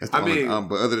 That's the only,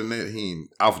 but other than that, he ain't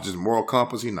off just moral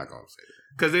compass. He's not gonna say that.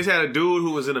 Because they had a dude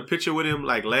who was in a picture with him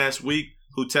last week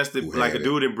who tested a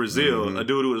dude in Brazil, a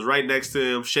dude who was right next to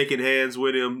him, shaking hands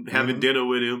with him, having dinner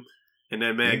with him, and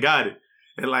that man got it.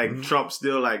 And Trump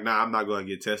still nah, I'm not going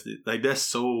to get tested. That's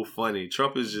so funny.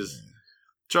 Trump just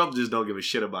don't give a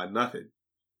shit about nothing.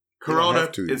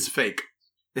 Corona, it's fake.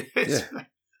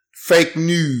 Fake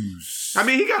news. I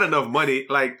mean, he got enough money.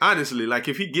 Honestly,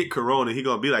 if he get Corona, he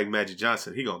going to be like Magic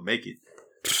Johnson. He going to make it.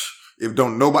 If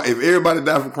everybody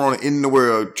died from Corona in the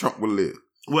world, Trump will live.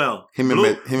 Well,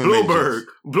 Bloomberg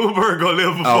gonna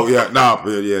live before. Oh yeah,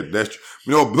 that's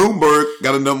true. Bloomberg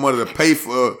got enough money to pay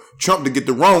for Trump to get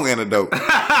the wrong antidote and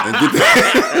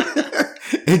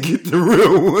get the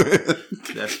real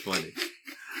one. That's funny.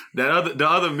 The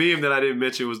other meme that I didn't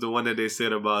mention was the one that they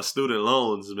said about student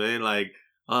loans, man.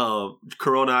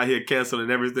 Corona out here canceling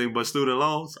everything but student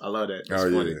loans. I love that. That's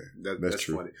funny. Yeah. That's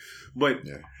true. Funny. But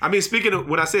I mean, speaking of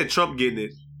when I said Trump getting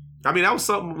it, I mean that was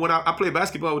something when I played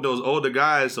basketball with those older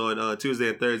guys on Tuesday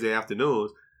and Thursday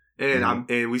afternoons, and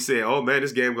and we said, oh man,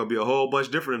 this game gonna be a whole bunch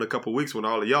different in a couple weeks when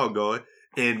all of y'all going.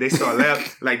 And they start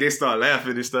laughing,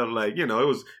 laughing and stuff. Like, you know,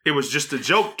 it was just a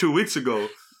joke 2 weeks ago.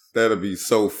 That'll be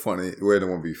so funny. Well, it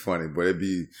won't be funny, but it'd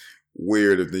be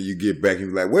weird if then you get back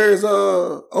and you're like, where's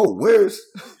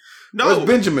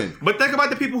Benjamin? But think about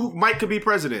the people who could be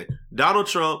president: Donald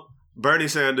Trump, Bernie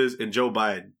Sanders, and Joe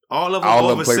Biden. All of them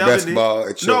over 70.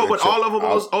 Basketball all of them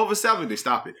over 70.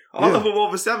 Stop it. All of them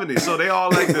over 70. So they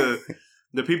all like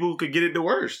the people who could get it the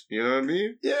worst. You know what I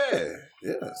mean? Yeah.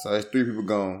 So there's 3 people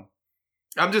gone.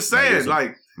 I'm just saying,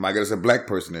 might get us a black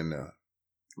person in there.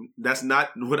 That's not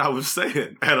what I was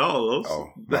saying at all.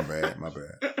 Oh, my bad.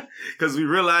 Because we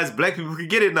realize black people can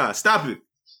get it now. Stop it.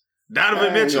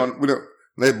 Donovan Mitchell.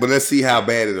 But let's see how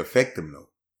bad it affect them,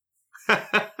 though.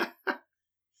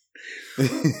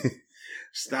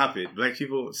 Stop it. Black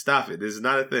people, stop it. This is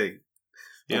not a thing.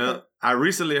 You know, I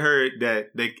recently heard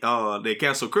that they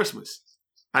canceled Christmas.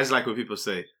 I just like when people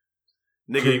say,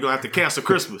 nigga, you're going to have to cancel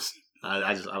Christmas. I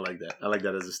like that. I like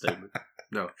that as a statement.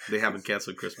 No, they haven't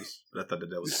canceled Christmas. But I thought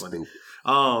that was funny.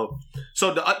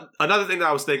 So another thing that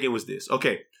I was thinking was this.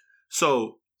 Okay,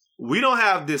 so we don't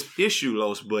have this issue,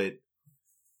 Los, but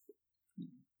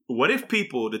what if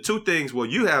people, the 2 things, well,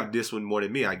 you have this one more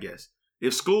than me, I guess.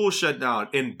 If schools shut down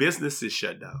and businesses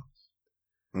shut down,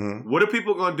 what are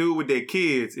people going to do with their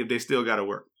kids if they still got to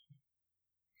work?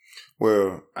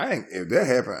 Well, if that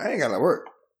happen, I ain't got to work.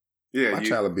 Yeah, my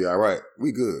child will be all right.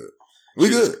 We good. We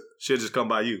good. She'll just come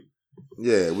by you.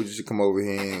 Yeah, we just come over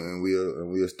here and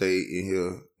we'll stay in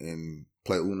here and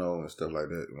play Uno and stuff like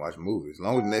that and watch movies. As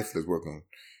long as Netflix working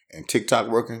and TikTok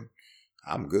working,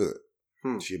 I'm good.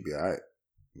 She'll be all right.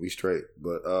 We straight.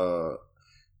 But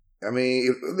I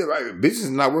mean, if business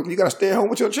is not working, you gotta stay at home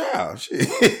with your child. Shit.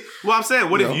 Well, I'm saying,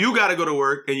 what if you gotta go to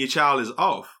work and your child is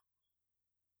off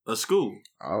of school?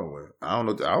 Oh, I don't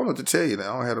know. I don't know what to tell you. I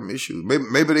don't have them issues.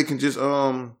 Maybe they can just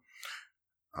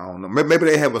I don't know. Maybe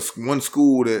they have one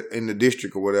school that in the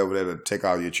district or whatever that'll take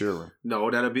all your children.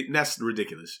 No, that's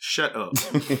ridiculous. Shut up.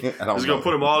 It's gonna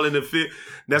put them all in the field.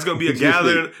 That's gonna be a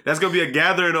gathering. That's gonna be a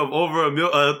gathering of over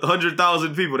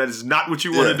 100,000 people. That is not what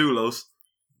you want to do, Los.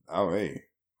 Oh, hey,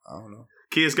 I don't know.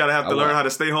 Kids gotta have to learn how to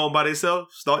stay home by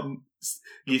themselves. Starting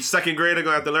your 2nd grade, are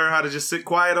gonna have to learn how to just sit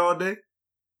quiet all day.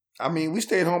 I mean, we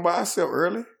stayed home by ourselves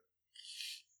early.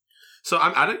 So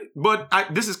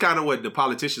this is kind of what the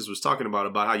politicians was talking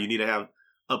about how you need to have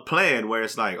a plan where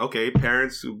it's like, okay,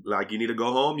 parents who like you need to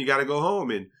go home, you got to go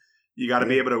home, and you got to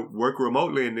be able to work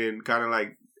remotely, and then kind of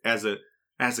like as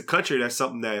a country, that's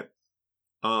something that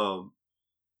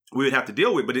we would have to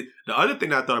deal with. But the other thing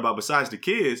that I thought about besides the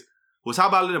kids was how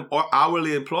about them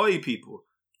hourly employee people?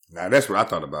 Now that's what I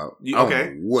thought about. I don't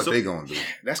know what they gonna do?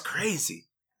 That's crazy.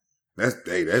 That's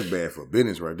bad for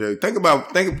business right there. Think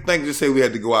just say we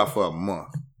had to go out for a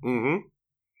month. Mm-hmm.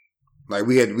 Like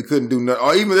we couldn't do nothing.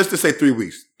 Or even let's just say 3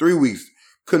 weeks. 3 weeks.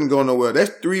 Couldn't go nowhere.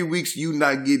 That's 3 weeks you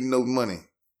not getting no money.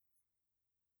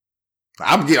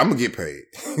 I'm gonna get paid.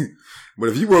 But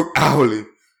if you work hourly,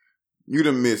 you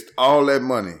done missed all that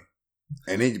money.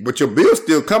 But your bill's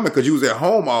still coming because you was at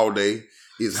home all day.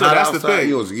 It's hot outside. The thing.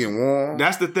 It was getting warm.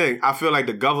 That's the thing. I feel like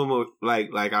the government, like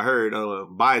I heard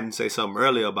Biden say something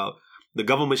earlier about the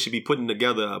government should be putting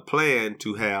together a plan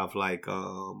to have like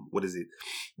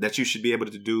that you should be able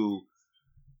to do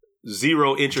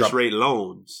 0 interest rate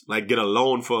loans, like get a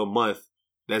loan for a month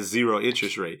that's 0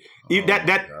 interest rate.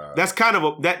 That's kind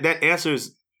of that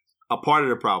answers a part of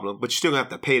the problem, but you still have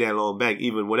to pay that loan back,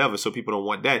 even whatever. So people don't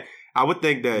want that. I would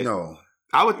think that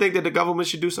the government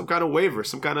should do some kind of waiver,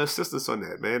 some kind of assistance on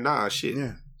that, man. Nah, shit.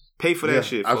 Yeah. Pay for that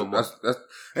shit.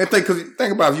 And think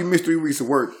about it, if you miss 3 weeks of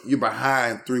work, you're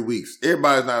behind 3 weeks.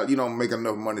 Everybody's not, making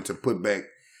enough money to put back,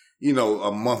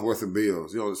 a month worth of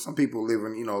bills. Some people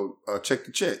living, check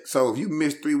to check. So if you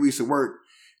miss 3 weeks of work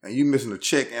and you missing a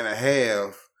check and a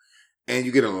half and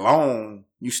you get a loan,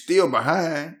 you still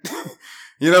behind.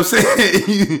 You know what I'm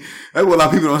saying? That's what a lot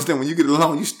of people don't understand. When you get a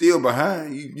loan, you still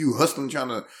behind. You hustling, trying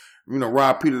to,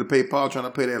 rob Peter to pay Paul, trying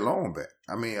to pay that loan back.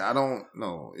 I mean, I don't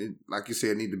know. Like you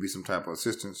said, it need to be some type of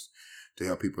assistance to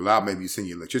help people out. Maybe you send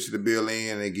your electricity bill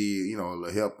in and they give you, a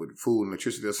little help with food and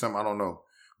electricity or something. I don't know.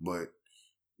 But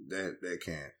that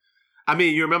can't. I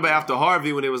mean, you remember after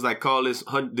Harvey when it was like, call this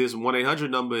 1-800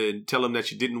 number and tell them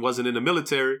that you wasn't in the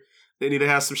military. They need to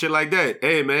have some shit like that.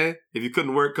 Hey, man, if you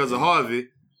couldn't work because of Harvey,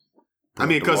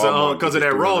 because of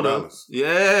that Rona,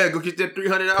 yeah, go get that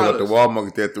 $300. Pull up the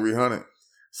Walmart, get that $300.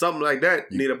 Something like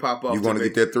that need to pop up. You going to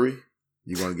get that 3?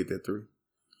 You going to get that 3?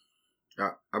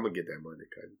 I'm going to get that money,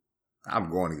 Cuddy.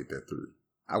 I'm going to get that 3.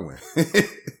 I win.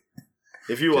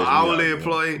 If you an hourly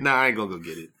employee, I ain't gonna go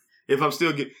get it. If I'm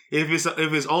still if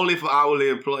it's only for hourly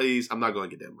employees, I'm not gonna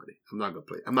get that money. I'm not gonna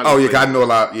play. I'm not. Oh yeah, I know a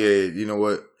lot. Yeah, you know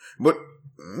what? But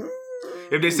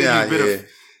if they say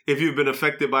if you've been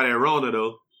affected by that Rona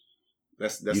though,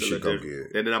 that's you should go get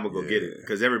it. And then I'm gonna go get it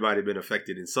because everybody been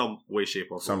affected in some way,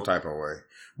 shape, or form. Some type of way.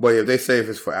 But if they say if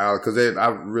it's for hours, because I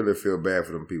really feel bad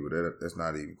for them people. That's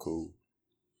not even cool.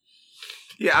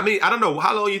 Yeah, I mean, I don't know.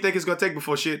 How long you think it's going to take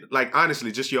before shit, like,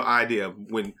 honestly, just your idea of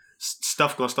when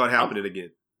stuff going to start happening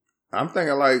again? I'm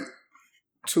thinking like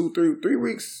 3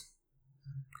 weeks.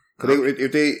 Because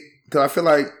I feel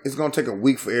like it's going to take a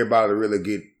week for everybody to really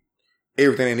get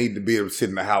everything they need to be able to sit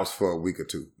in the house for a week or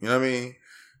two. You know what I mean?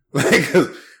 Like,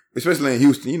 especially in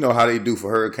Houston, you know how they do for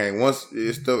hurricane. Once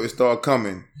it start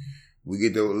coming, we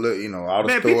get the, all the stores.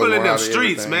 Man, people in them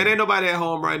streets, man. Ain't nobody at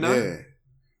home right now. Yeah.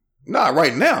 Not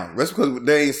right now. That's because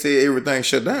they ain't said everything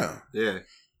shut down. Yeah.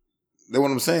 That's what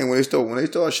I'm saying. When they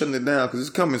start shutting it down, because it's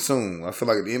coming soon. I feel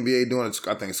like the NBA doing it.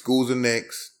 I think schools are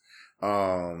next. It's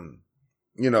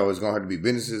gonna have to be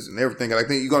businesses and everything. And I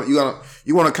think you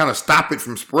want to kind of stop it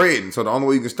from spreading. So the only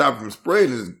way you can stop it from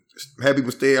spreading is have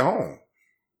people stay at home.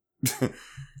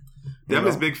 Them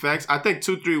is big facts. I think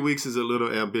 2-3 weeks is a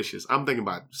little ambitious. I'm thinking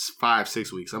about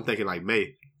 5-6 weeks. I'm thinking like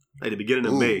May, like the beginning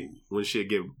of May when shit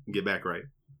get back right.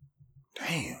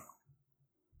 Damn.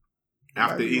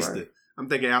 After Easter. Right. I'm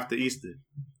thinking after Easter.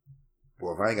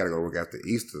 Well, if I ain't got to go work after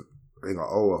Easter, they going I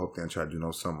hope they don't try to do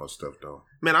no summer stuff, though.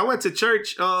 Man, I went to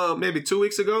church maybe 2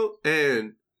 weeks ago,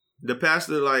 and the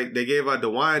pastor, they gave out the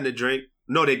wine to drink.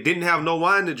 No, they didn't have no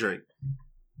wine to drink.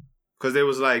 Because they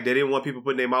was they didn't want people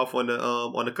putting their mouth on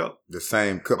the cup. The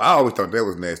same cup. I always thought that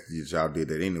was nasty that y'all did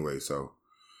that anyway, so...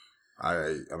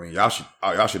 I mean, y'all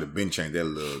should have been changed that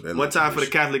little. One time for the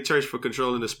Catholic Church for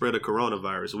controlling the spread of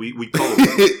coronavirus. We cold.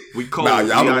 We cold. Nah,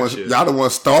 y'all the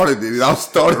one started it. Y'all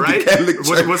started the Catholic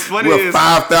Church. What's funny is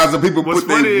 5,000 people put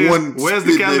their one. Where's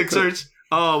the Catholic Church?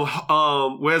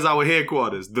 Where's our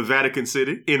headquarters? The Vatican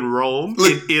City in Rome,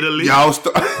 in Italy. Y'all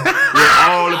where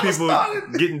all the people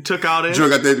getting took out in.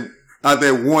 Drunk out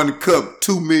that one cup.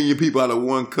 2 million people out of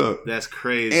one cup. That's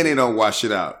crazy. And they don't wash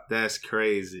it out. That's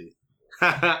crazy.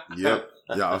 Yep,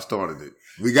 y'all started it.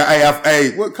 We got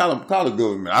what college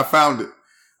government? I found it.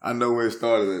 I know where it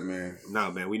started at, man.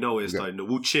 Nah, man, we know where it started. The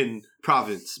Wuchin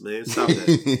province, man. Stop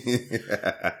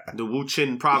that. The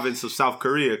Wuchin province of South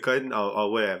Korea,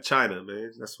 or where? China,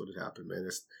 man. That's what it happened, man.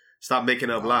 Stop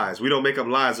making up lies. We don't make up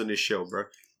lies on this show, bro.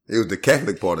 It was the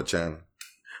Catholic part of China.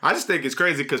 I just think it's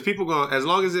crazy because people as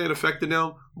long as it ain't affecting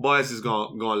them, boys is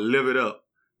gonna live it up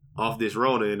off this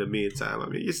Rona in the meantime. I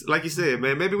mean, like you said,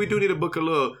 man, maybe we do need to book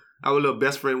our little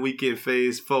best friend weekend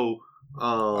phase 4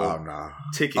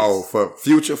 tickets. Oh, for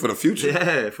the future?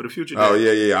 Yeah, for the future. Oh,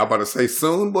 yeah. I'm about to say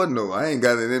soon, but no, I ain't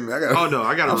got it in me. I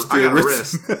gotta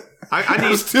rest.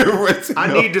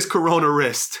 I need this Corona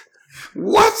rest.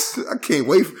 What? I can't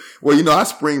wait. I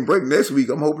spring break next week.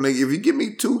 I'm hoping if you give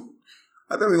me 2,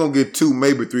 I think we're going to get 2,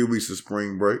 maybe 3 weeks of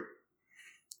spring break.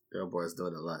 Your boy's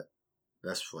doing a lot.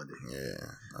 That's funny.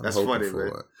 Yeah. That's funny,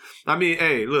 man. I mean,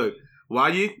 hey, look,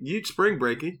 while you spring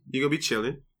breaking, you're going to be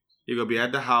chilling. You're going to be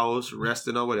at the house,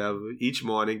 resting or whatever. Each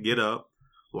morning, get up,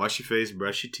 wash your face,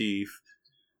 brush your teeth,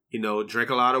 drink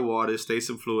a lot of water, stay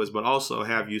some fluids, but also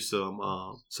have you some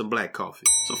black coffee.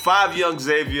 So 5 young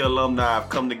Xavier alumni have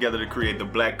come together to create the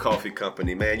Black Coffee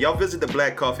Company, man. Y'all visit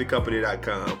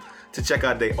theblackcoffeecompany.com to check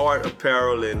out their art,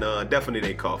 apparel, and definitely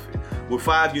their coffee. With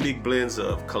 5 unique blends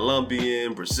of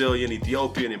Colombian, Brazilian,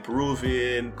 Ethiopian, and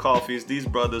Peruvian coffees, these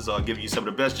brothers are giving you some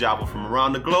of the best Java from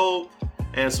around the globe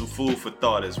and some food for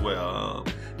thought as well.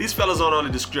 These fellas aren't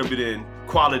only distributing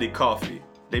quality coffee,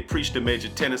 they preach the major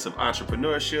tenets of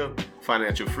entrepreneurship,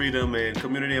 financial freedom, and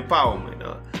community empowerment.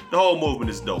 The whole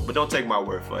movement is dope, but don't take my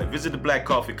word for it. Visit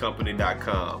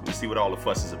theblackcoffeecompany.com and see what all the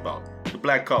fuss is about. The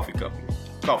Black Coffee Company.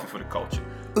 Coffee for the culture.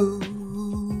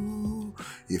 Ooh,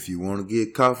 if you want to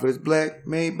get coffee that's black,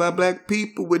 made by black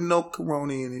people with no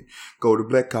corona in it, go to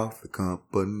Black Coffee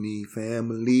Company,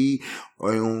 family,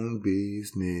 own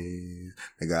business.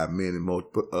 They got many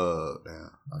multiple,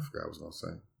 damn, I forgot what I was going to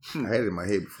say. I had it in my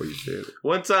head before you said it.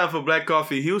 One time for Black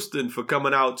Coffee Houston for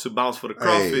coming out to bounce for the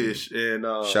crawfish. Hey, and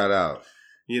shout out.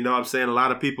 You know what I'm saying? A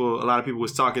lot of people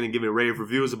was talking and giving rave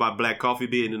reviews about black coffee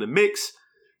being in the mix.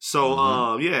 So,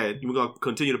 we're going to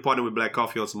continue to partner with Black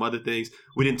Coffee on some other things.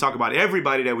 We didn't talk about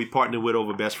everybody that we partnered with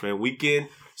over Best Friend Weekend.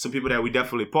 Some people that we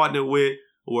definitely partnered with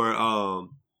were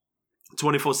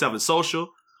 24/7 Social,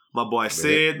 My boy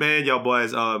Sid, man. Y'all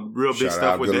boys real big Shout stuff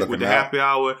out, with good the looking happy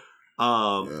hour.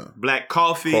 Black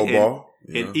Coffee Crowbar.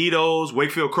 and Ito's.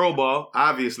 Wakefield Crowbar.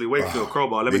 Obviously, Wakefield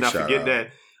Crowbar. Let me big not shout forget out.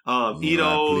 that.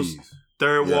 Ito's. Please.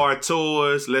 Third Yeah. Ward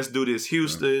Tours. Let's Do This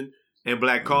Houston. And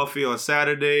Black Coffee on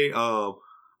Saturday.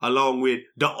 Along with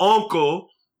the Uncle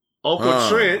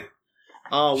Trent.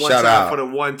 One Shout time out. for the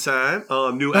one time.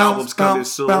 New albums coming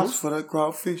soon. Bounce for the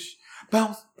crawfish.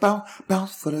 Bounce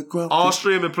for the crawfish. All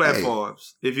streaming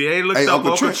platforms. If you ain't looked Hey, up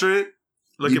Uncle Uncle Trent, Trent,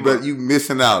 look him up. You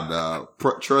missing out,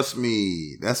 dog. Trust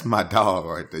me. That's my dog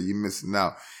right there. You missing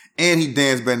out. And he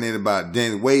danced better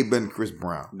than way better than Chris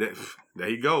Brown. There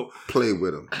you go. Play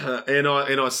with him. And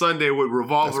on Sunday with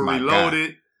Revolver That's my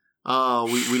Reloaded,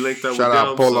 we linked up Shout with out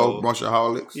them. Polo, So,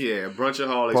 Brunchaholics. yeah,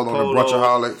 Brunchaholics. Polo, the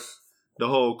Brunchaholics. the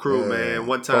whole crew, Yeah. man.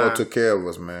 One Polo time, took care of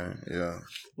us, man. Yeah.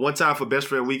 one time for Best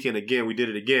Friend Weekend again. We did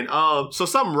it again. So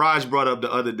something Raj brought up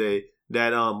the other day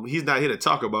that he's not here to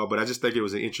talk about, but I just think it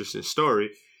was an interesting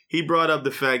story. He brought up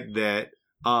the fact that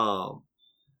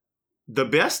the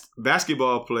best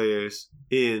basketball players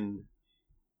in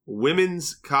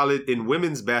women's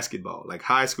basketball, like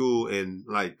high school and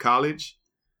like college,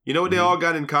 you know what they all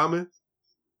got in common?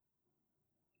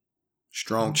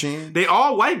 Strong chin. They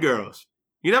all white girls.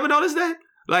 You never noticed that?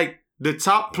 Like the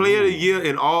top player of the year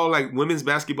in all like women's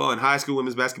basketball and high school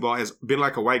women's basketball has been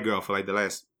like a white girl for like the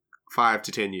last 5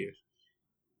 to 10 years.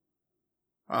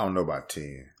 I don't know about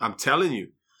 10. I'm telling you.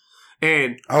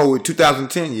 And in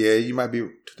 2010, yeah, you might be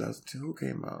 2010. Who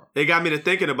came out? it got me to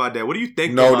thinking about that. What do you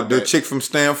think No, about the that? chick from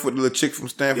Stanford, the little chick from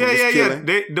Stanford was Yeah. killing.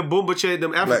 The Boomba Chay,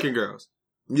 them African girls.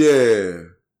 Yeah.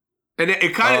 And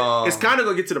it kind of it's kind of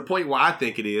gonna get to the point where I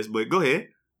think it is. But go ahead.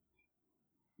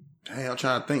 Hey, I'm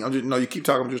trying to think. You keep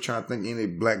talking. I'm just trying to think any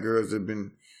black girls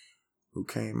who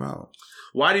came out.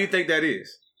 Why do you think that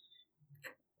is?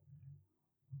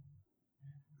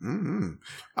 Mm-hmm.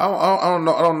 I don't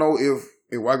know. I don't know if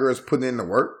white girls putting in the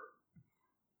work.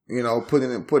 You know,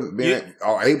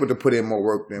 are able to put in more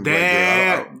work than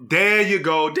black girls. There you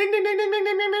go. Ding ding ding ding ding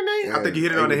ding ding ding. Yeah, I think you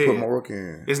hit it on the able to head. Put more work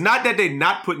in. It's not that they're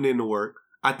not putting in the work.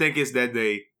 I think it's that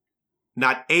they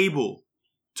not able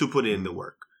to put in the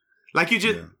work. Like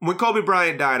when Kobe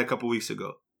Bryant died a couple weeks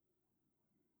ago,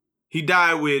 he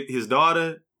died with his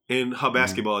daughter and her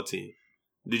basketball team.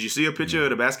 Did you see a picture of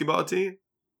the basketball team?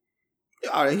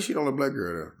 Yeah, he shit on a black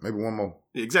girl there. Maybe one more.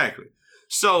 Exactly.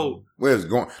 So where's it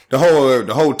going? The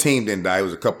whole team didn't die. It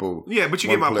was a couple. Yeah, but you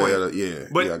get my point. Yeah,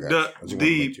 but yeah, I got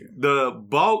you. the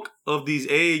bulk of these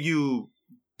AAU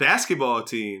basketball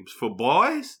teams for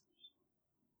boys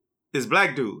is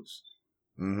black dudes.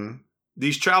 Mm-hmm.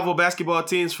 These travel basketball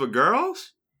teams for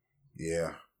girls,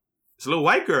 yeah, it's little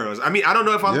white girls. I mean, I don't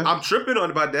know if I'm tripping on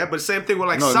about that, but same thing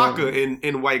with soccer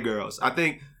in white girls. I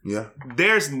think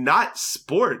there's not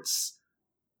sports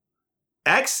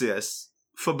access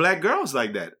for black girls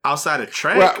like that outside of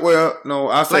track. Well, no,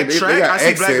 I say like track. They got I see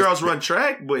access. black girls run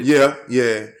track, but yeah,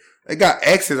 they got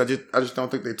access. I just don't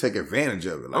think they take advantage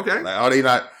of it. Okay, like are they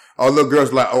not? All little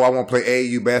girls like, I want to play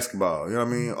AAU basketball. You know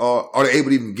what I mean? Or are they able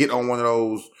to even get on one of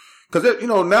those? Because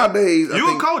nowadays,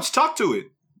 a coach, talk to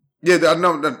it. Yeah, I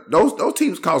know that those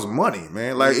teams cost money,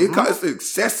 man. Like it's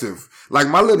excessive. Like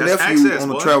my little nephew on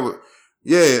the travel.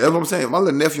 Yeah, that's what I'm saying. My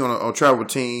little nephew on a travel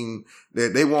team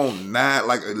that they want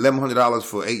 $1,100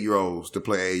 for 8-year-olds to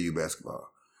play AAU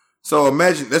basketball. So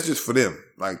imagine that's just for them.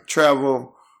 Like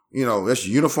travel, that's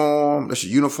your uniform, that's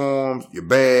your uniforms, your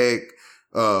bag.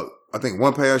 I think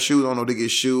one pair of shoes. I don't know if they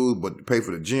get shoes, but they pay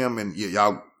for the gym and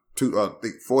y'all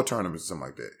 4 tournaments or something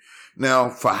like that. Now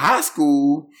for high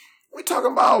school, we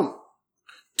talking about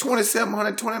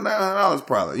 $2,700, $2,900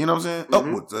 probably. You know what I'm saying? Mm-hmm.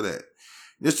 Upwards of that.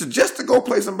 Just to go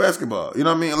play some basketball. You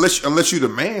know what I mean? Unless you're the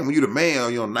man. When you're the man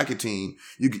on your Nike team,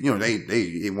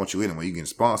 they want you anyway. You get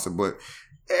sponsored, but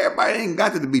everybody ain't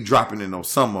got to be dropping in no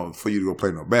summer for you to go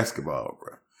play no basketball,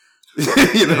 bro.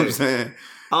 You know what I'm saying?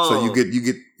 So you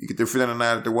get the freedom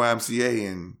night at the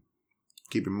YMCA and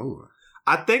keep it moving.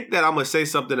 I think that I'm gonna say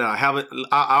something that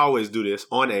I always do this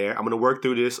on air. I'm gonna work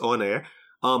through this on air.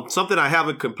 Something I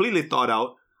haven't completely thought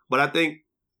out, but I think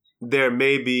there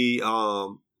may be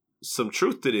some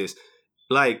truth to this.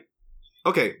 Like,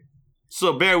 okay,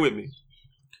 so bear with me.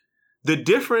 The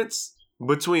difference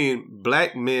between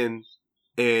black men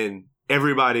and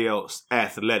everybody else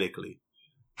athletically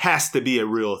has to be a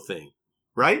real thing,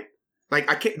 right? Like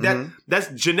I can't. That's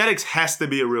genetics has to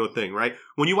be a real thing, right?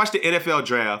 When you watch the NFL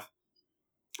draft,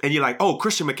 and you're like, "Oh,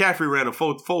 Christian McCaffrey ran a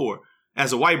 4.4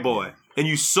 as a white boy," and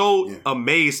you're so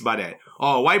amazed by that.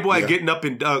 Oh, a white boy getting up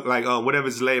and dunk whatever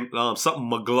his name, something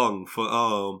McClung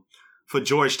for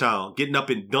Georgetown, getting up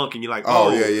and dunking. You're like,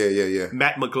 oh yeah.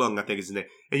 Matt McClung, I think is his name,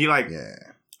 and you're like,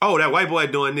 oh, that white boy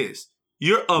doing this.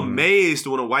 You're amazed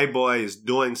when a white boy is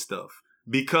doing stuff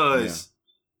because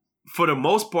for the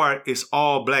most part, it's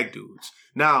all black dudes.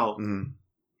 Now,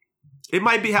 it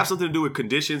might have something to do with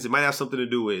conditions. It might have something to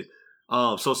do with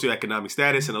socioeconomic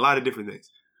status and a lot of different things.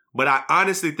 But I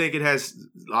honestly think it has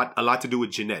a lot to do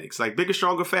with genetics. Like bigger,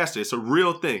 stronger, faster. It's a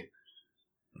real thing.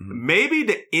 Maybe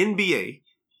the NBA,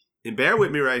 and bear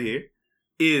with me right here,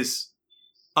 is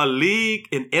a league,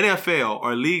 an NFL,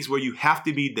 or leagues where you have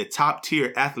to be the top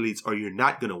tier athletes or you're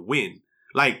not going to win.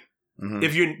 Like,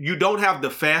 if you don't have the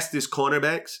fastest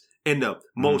cornerbacks and the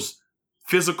most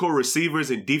physical receivers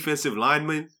and defensive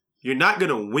linemen, you're not going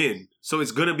to win. So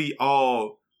it's going to be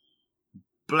all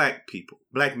black people,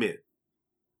 black men.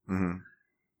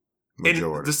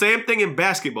 Majority. And the same thing in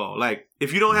basketball. Like,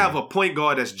 if you don't have a point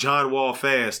guard that's John Wall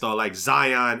fast or like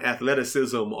Zion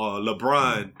athleticism or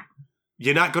LeBron,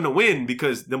 you're not going to win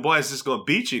because them boys just going to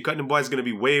beat you. Because them boys going to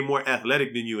be way more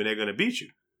athletic than you and they're going to beat you.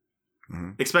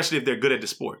 Especially if they're good at the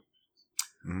sport.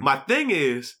 My thing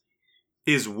is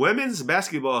women's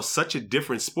basketball such a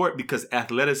different sport because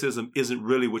athleticism isn't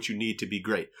really what you need to be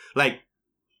great. Like,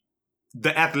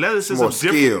 the athleticism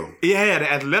skill. Yeah, the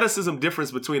athleticism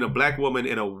difference between a black woman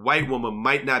and a white woman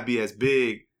might not be as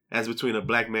big as between a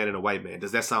black man and a white man.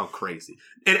 Does that sound crazy?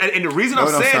 And the reason I'm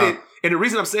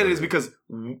saying it is because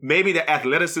maybe the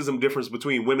athleticism difference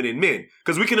between women and men.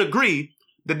 Because we can agree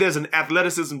that there's an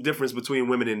athleticism difference between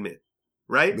women and men,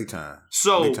 right? Big time.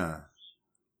 So Big time.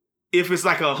 If it's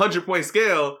like a 100-point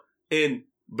scale and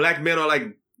black men are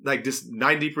like this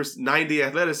 90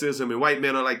 athleticism and white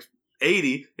men are like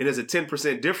 80, and there's a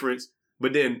 10% difference,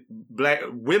 but then black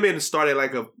women start at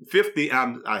like a 50.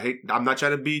 I'm not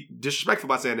trying to be disrespectful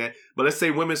by saying that, but let's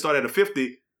say women start at a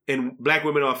 50 and black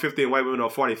women are 50 and white women are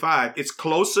 45. It's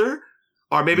closer,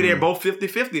 or maybe they're both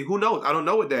 50-50. Who knows? I don't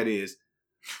know what that is.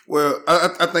 Well,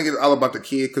 I think it's all about the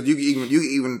kid because you can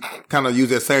even kind of use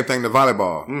that same thing to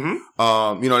volleyball.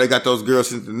 They got those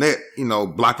girls in the net,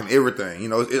 blocking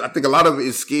everything. I think a lot of it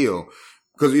is skill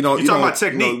because you're talking about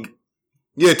technique.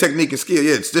 Yeah, technique and skill.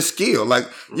 Yeah, it's just skill. Like,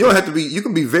 you don't have to be, you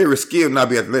can be very skilled and not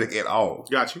be athletic at all.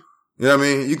 Got you. You know what I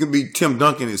mean? You can be Tim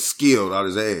Duncan is skilled out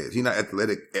his ass. He's not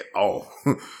athletic at all.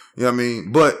 You know what I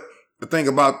mean? But the thing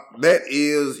about that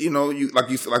is, like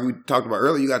we talked about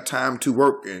earlier, you got time to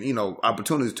work and,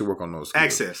 opportunities to work on those skills.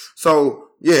 Access. So,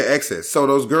 yeah, access. So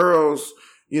those girls,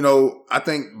 I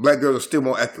think black girls are still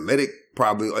more athletic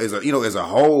probably as a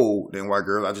whole than white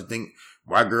girls. I just think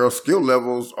white girls' skill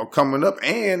levels are coming up,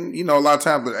 and a lot of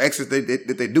times the access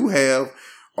that they do have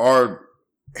are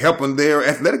helping their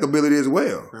athletic ability as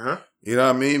well. You know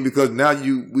what I mean? Because now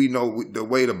we know the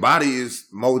way the body is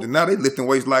molded. Now they lifting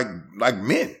weights like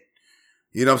men.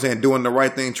 You know what I'm saying? Doing the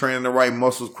right thing, training the right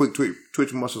muscles, quick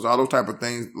twitch muscles, all those type of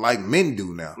things like men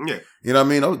do now. Yeah. You know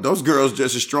what I mean? Those girls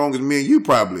just as strong as me and you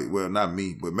probably. Well, not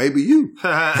me, but maybe you.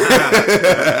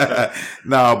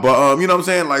 No, but you know what I'm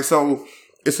saying? Like, so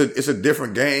it's a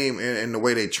different game, and the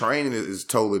way they train is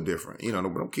totally different.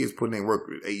 Them kids putting in work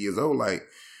at 8 years old, like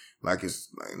it's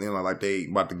like they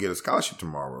about to get a scholarship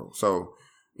tomorrow. So,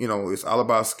 it's all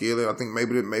about skill. I think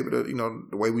maybe the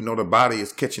way we know the body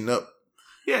is catching up.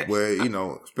 Yeah. Where,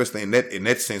 especially in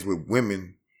that sense with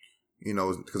women,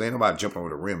 because ain't nobody jumping over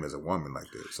the rim as a woman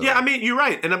like that. So. Yeah, I mean, you're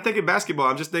right. And I'm thinking basketball.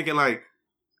 I'm just thinking like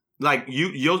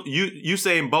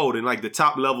Usain Bolt and like the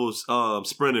top levels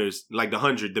sprinters, like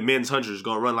the men's 100 is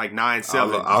going to run like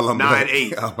 9.7,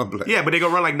 9.8. Yeah, but they're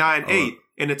going to run like 9.8.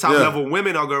 And the top level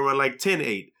women are going to run like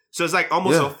 10.8. So it's like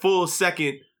almost a full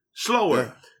second slower.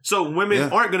 Yeah. So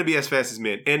women aren't going to be as fast as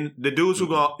men. And the dudes who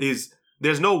go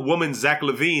there's no woman Zach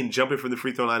LaVine jumping from the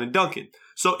free throw line and dunking.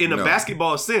 So in a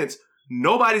basketball sense,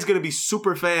 nobody's going to be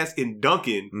super fast in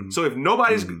dunking. So if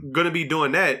nobody's going to be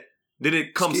doing that, then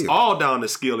it comes all down to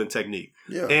skill and technique.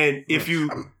 Yeah. And if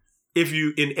you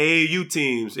in AAU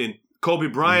teams and Kobe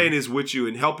Bryant is with you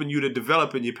and helping you to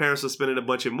develop and your parents are spending a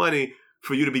bunch of money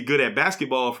for you to be good at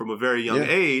basketball from a very young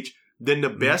age, then the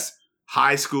best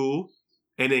high school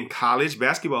and then college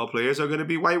basketball players are going to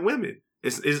be white women.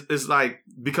 It's like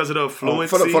because of the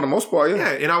fluency. For the most part,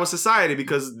 yeah, in our society,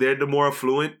 because they're the more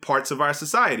affluent parts of our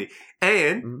society.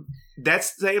 And that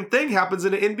same thing happens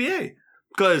in the NBA.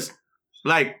 Because,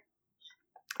 like,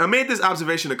 I made this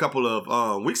observation a couple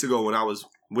of weeks ago when I was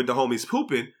with the homies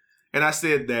hooping, and I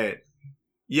said that,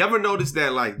 you ever notice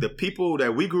that, like, the people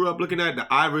that we grew up looking at, the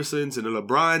Iversons and the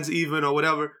LeBrons even or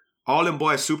whatever, all them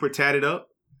boys super tatted up?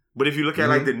 But if you look at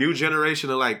like the new generation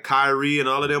of like Kyrie and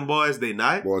all of them boys, they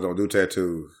not. Boys don't do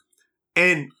tattoos.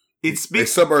 And it speaks.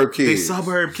 They suburb kids. They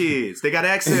suburb kids. They got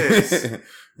access.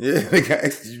 They got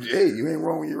access. Hey, you ain't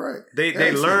wrong when you're right.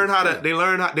 They learn how to they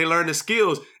learn the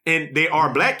skills, and they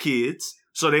are black kids.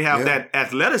 So they have that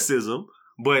athleticism,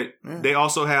 but they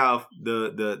also have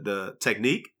the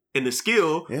technique and the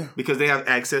skill because they have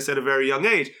access at a very young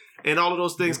age. And all of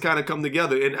those things kind of come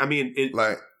together. And I mean,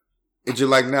 it's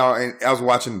just like now, and I was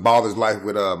watching Baller's Life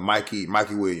with Mikey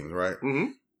Williams, right?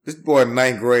 Mm-hmm. This boy in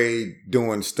 9th grade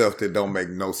doing stuff that don't make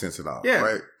no sense at all,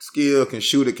 right? Skill, can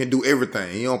shoot it, can do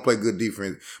everything. He don't play good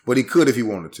defense, but he could if he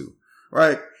wanted to,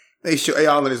 right? They show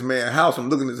all in this man's house. I'm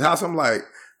looking at his house. I'm like,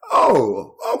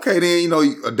 oh, okay. Then, you know,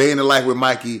 a day in the life with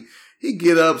Mikey. He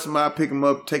get up, somebody pick him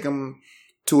up, take him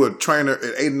to a trainer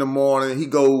at 8 a.m. He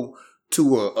go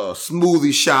to a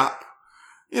smoothie shop,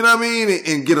 you know what I mean?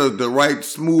 And get the right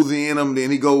smoothie in him. Then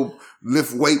he go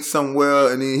lift weights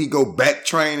somewhere, and then he go back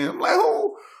training. I'm like, oh.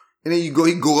 And then he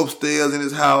go upstairs in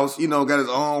his house, you know, got his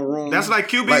own room. That's like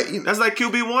QB. That's like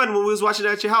QB1 when we was watching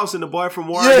at your house, and the boy from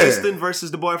Warren Houston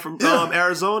versus the boy from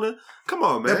Arizona. Come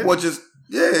on, man. That boy just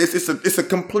it's a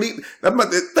complete.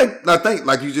 Think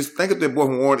like you just think if that boy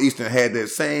from Warren Eastern had that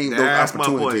same those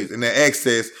opportunities and that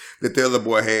access that the other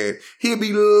boy had, he'd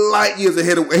be light years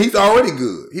ahead of. He's already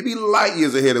good. He'd be light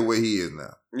years ahead of where he is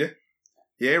now. Yeah.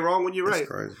 You ain't wrong when you're right. That's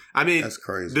crazy. I mean, that's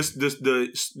crazy.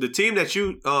 The team that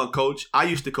you coach, I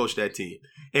used to coach that team.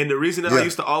 And the reason that I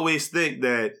used to always think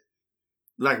that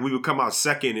like we would come out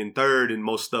second and third in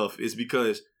most stuff is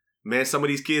because, man, some of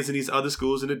these kids in these other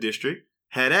schools in the district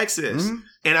had access. Mm-hmm.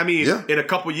 And I mean, in a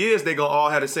couple years, they gonna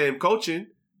all have the same coaching.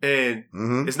 And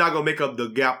it's not gonna make up the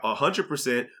gap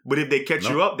 100%. But if they catch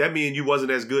you up, that means you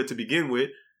wasn't as good to begin with.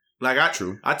 Like I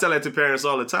tell that to parents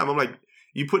all the time. I'm like,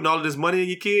 you putting all of this money in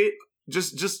your kid?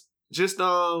 Just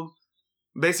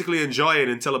basically enjoy it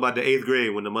until about the 8th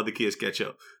grade when the other kids catch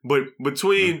up. But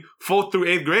between 4th through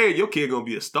 8th grade, your kid gonna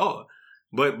be a star.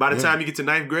 But by the time you get to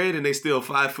 9th grade and they still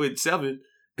 5'7",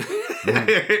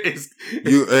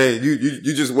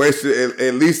 you just wasted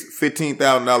at least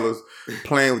 $15,000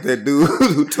 playing with that dude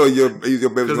who told you your baby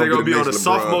because they're gonna be on a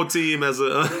sophomore team as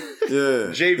a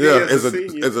JV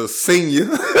as a senior.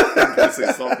 I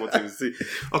say sophomore team as a senior.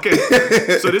 Okay,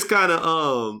 so this kind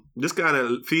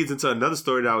of feeds into another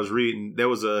story that I was reading. There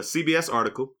was a CBS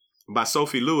article by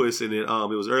Sophie Lewis, and it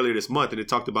was earlier this month, and it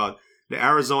talked about the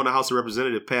Arizona House of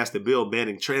Representatives passed a bill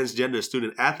banning transgender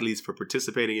student athletes for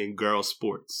participating in girls'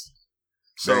 sports.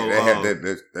 So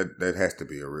that has to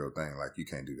be a real thing. Like, you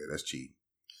can't do that. That's cheating.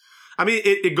 I mean,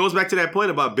 it goes back to that point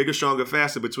about bigger, stronger,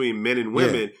 faster between men and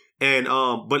women. Yeah. And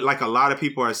but like a lot of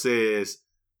people says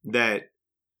that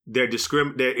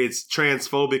it's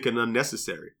transphobic and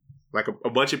unnecessary. Like a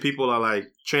bunch of people are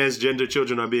like, transgender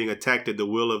children are being attacked at the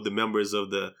will of the members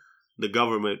of the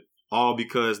government, all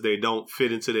because they don't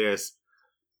fit into their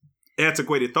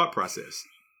antiquated thought process.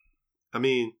 I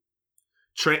mean,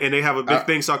 and they have a big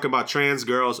thing talking about trans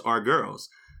girls are girls.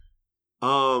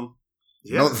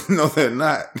 Yeah. No, they're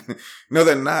not. No,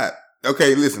 they're not.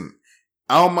 Okay, listen.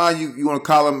 I don't mind you want to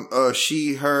call them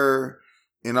she, her,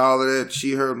 and all of that.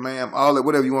 She, her, ma'am, all that,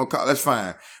 whatever you want to call it, that's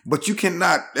fine. But you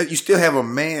cannot, you still have a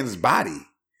man's body.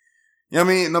 You know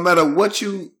what I mean? No matter what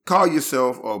you call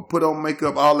yourself or put on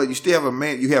makeup, all that, you still have a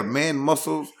man. You have man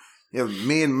muscles. You have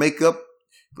men makeup.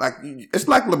 Like, it's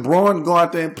like LeBron going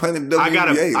out there and playing the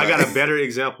WNBA. I got a better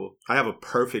example. I have a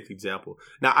perfect example.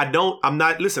 Now, I'm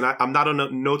not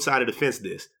on no side of the fence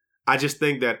this. I just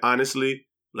think that, honestly,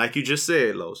 like you just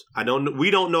said, Los,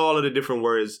 we don't know all of the different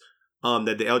words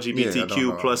that the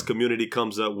LGBTQ plus community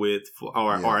comes up with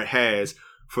or has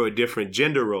for different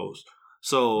gender roles.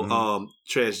 So,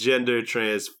 transgender,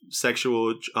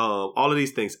 transsexual, all of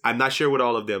these things. I'm not sure what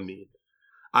all of them mean.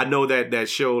 I know that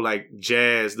show, like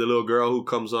Jazz, the little girl who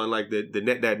comes on like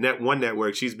that Net One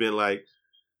network, she's been like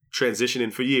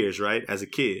transitioning for years, right? As a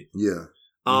kid. Yeah.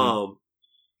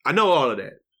 I know all of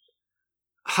that.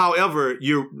 However,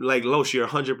 you're like Los, you're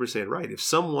 100% right. If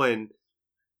someone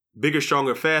bigger,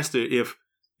 stronger, faster, if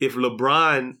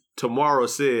LeBron tomorrow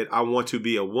said, I want to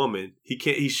be a woman,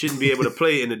 he shouldn't be able to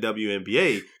play in the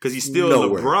WNBA because he's still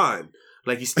LeBron.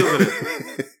 Like, he's still gonna.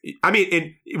 I mean,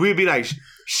 and we'd be like,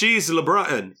 she's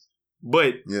LeBron,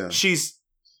 but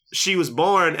she was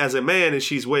born as a man, and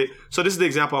she's way. So this is the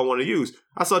example I want to use.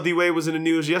 I saw D Wade was in the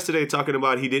news yesterday talking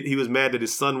about he was mad that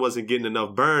his son wasn't getting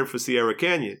enough burn for Sierra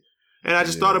Canyon, and I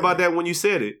just thought about that when you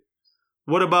said it.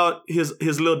 What about his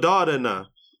little daughter now,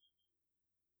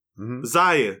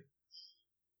 Zaya?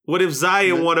 What if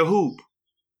Zaya want to hoop?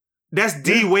 That's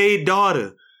D Wade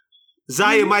daughter.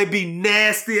 Zaya might be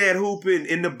nasty at hooping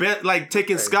in the best, like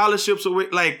taking scholarships away.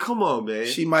 Like, come on, man.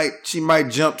 She might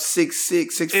jump 6'6",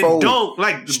 6'4". And don't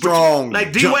like strong,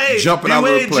 like D Wade, jumping out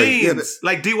of the jeans,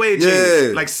 like D Wade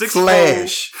jeans, like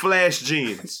 6'4", flash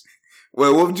jeans.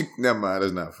 Well, what would you? Never mind.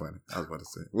 That's not funny. I was about to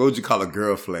say, what would you call a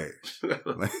girl flash?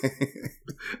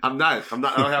 I'm not. I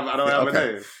don't have a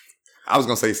name. I was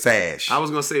gonna say sash. I was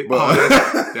gonna say. But-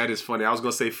 That is funny. I was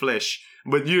gonna say flesh,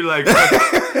 but you're like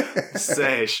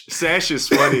sash. Sash is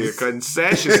funny because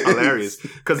sash is hilarious.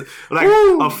 Because like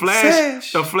Woo, a flash,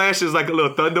 sash. a flash is like a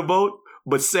little thunderbolt.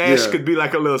 But sash Yeah. could be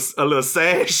like a little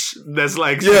sash that's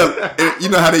like Yeah, and you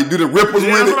know how they do the ripples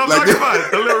Yeah, with that's it. what I'm Like talking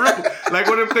about. The little ripple, like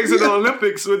one of them things in the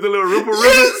Olympics with the little ripple ribbons.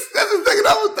 Yes, that's the thing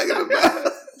I was thinking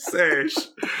about. Sash.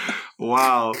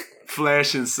 Wow.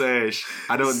 Flash and sash.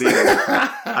 I don't need it.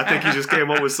 I think he just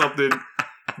came up with something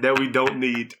that we don't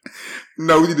need.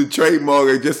 No, we need to trademark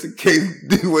it just in case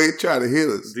D-Wade try to hit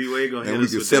us. D-Wade gonna hit And we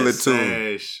us can with sell that it to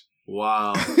him. sash.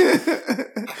 Wow.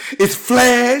 It's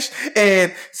Flash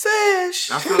and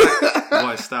Sash. I feel like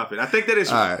boy, stop it. I think that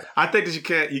it's All right. I think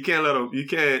that you can't let them you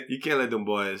can't let them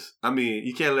boys. I mean,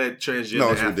 you can't let transgender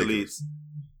No, it's athletes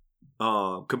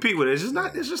compete with it. It's just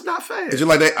not fair. It's just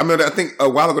like that. I mean, I think a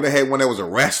while ago they had one that was a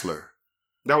wrestler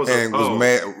That was and was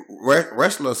mad.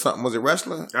 Wrestler or something. Was it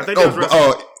wrestler? I think that was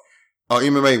wrestler.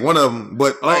 MMA, one of them.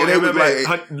 But like, they was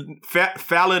like,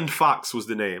 Fallon Fox was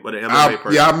the name of the MMA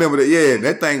person. yeah, I remember that. Yeah,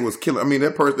 that thing was killing. I mean,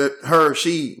 that person,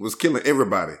 she was killing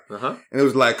everybody. Uh-huh. And it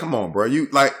was like, come on, bro, you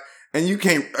like, and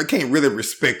I can't really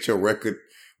respect your record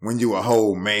when you a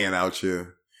whole man out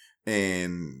here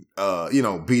and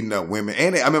beating up women.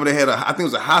 And I remember they had I think it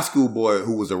was a high school boy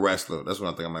who was a wrestler. That's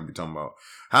what I think I might be talking about.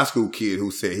 High school kid who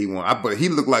said but he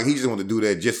looked like he just wanted to do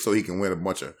that just so he can win a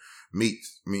bunch of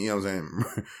meets. I mean, you know what I'm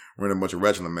saying? Win a bunch of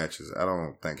wrestling matches. I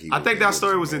don't think he. I think that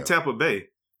story was in Tampa Bay.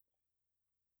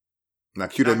 Now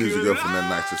cue that music up from that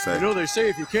nice to say. You know, they say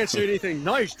if you can't say anything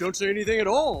nice, don't say anything at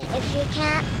all. If you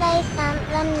can't say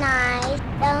something nice,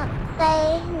 don't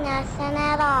say nothing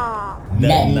at all.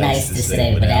 Nothing nice to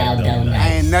say, but Aldo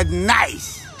nice. Ain't nothing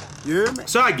nice. You hear me?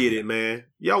 So I get it, man.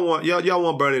 Y'all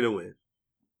want Bernie to win.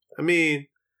 I mean,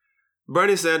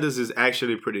 Bernie Sanders is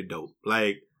actually pretty dope.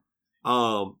 Like,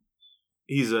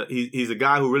 he's a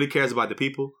guy who really cares about the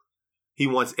people. He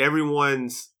wants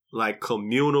everyone's like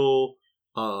communal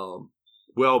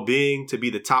well-being to be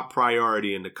the top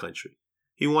priority in the country.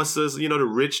 He wants us, the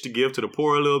rich to give to the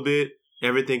poor a little bit.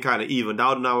 Everything kind of evened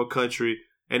out in our country,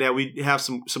 and that we have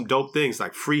some dope things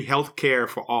like free health care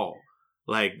for all.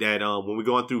 Like that when we're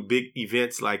going through big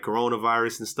events like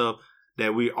coronavirus and stuff,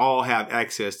 that we all have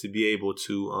access to be able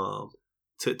to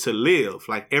live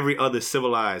like every other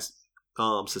civilized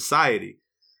society.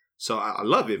 So I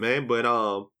love it, man. But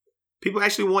people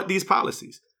actually want these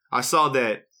policies. I saw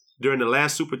that during the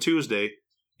last Super Tuesday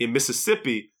in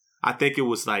Mississippi, I think it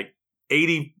was like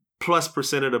 80+%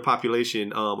 of the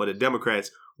population of the Democrats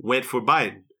went for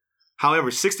Biden. However,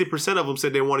 60% of them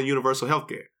said they wanted universal health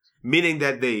care, meaning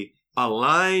that they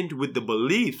aligned with the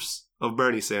beliefs of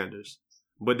Bernie Sanders,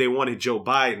 but they wanted Joe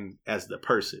Biden as the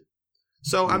person.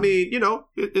 So, I mean,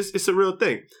 it's a real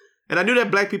thing. And I knew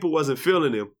that black people wasn't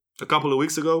feeling him a couple of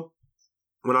weeks ago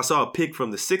when I saw a pic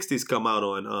from the 60s come out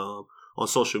on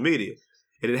social media.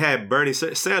 And it had Bernie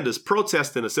Sanders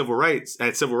protesting a civil rights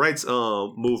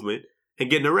movement and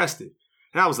getting arrested.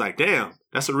 And I was like, damn,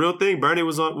 that's a real thing. Bernie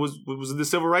was in the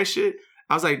civil rights shit.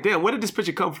 I was like, damn, where did this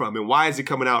picture come from? And why is it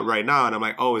coming out right now? And I'm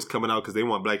like, oh, it's coming out because they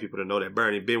want black people to know that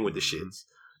Bernie been with the shits.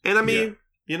 And I mean,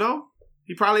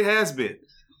 he probably has been.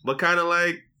 But kind of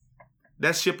like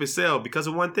that ship is sailed because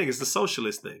of one thing. It's the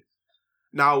socialist thing.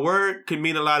 Now, a word can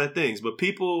mean a lot of things, but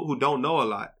people who don't know a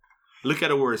lot look at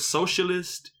the word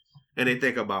socialist and they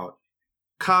think about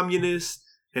communist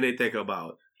and they think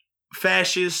about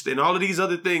fascist and all of these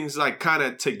other things like kind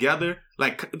of together,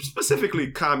 like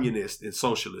specifically communist and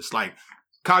socialist. Like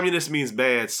communist means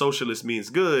bad, socialist means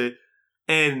good,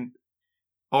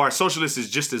 or socialist is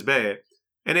just as bad.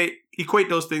 And they equate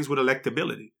those things with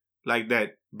electability. Like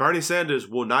that Bernie Sanders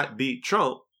will not beat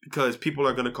Trump because people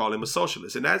are going to call him a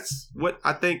socialist. And that's what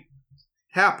I think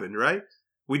happened, right?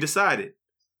 We decided.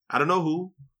 I don't know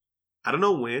who. I don't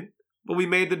know when. But we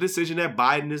made the decision that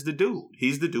Biden is the dude.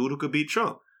 He's the dude who could beat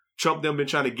Trump. Trump them been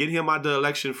trying to get him out of the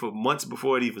election for months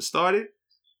before it even started.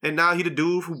 And now he the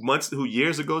dude who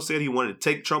years ago said he wanted to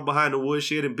take Trump behind the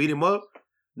woodshed and beat him up.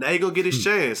 Now he gonna get his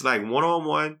chance, like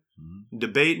one-on-one,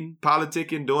 debating,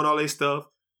 politicking, doing all that stuff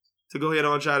to go ahead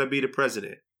and try to be the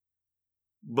president.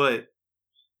 But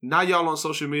now y'all on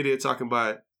social media talking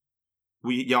about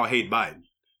y'all hate Biden.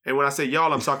 And when I say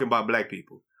y'all, I'm talking about black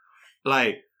people.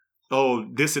 Like, oh,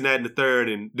 this and that and the third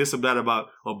and this and that about,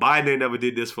 oh, Biden ain't never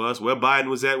did this for us. Where Biden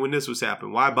was at when this was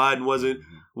happening. Why Biden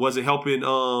wasn't helping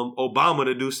Obama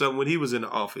to do something when he was in the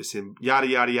office and yada,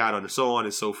 yada, yada, and so on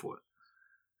and so forth.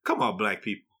 Come on, black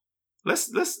people. Let's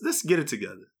get it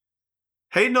together.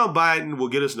 Hating on Biden will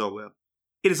get us nowhere.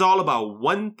 It is all about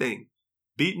one thing: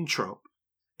 beating Trump.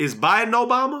 Is Biden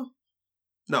Obama?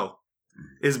 No.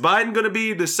 Is Biden going to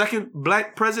be the second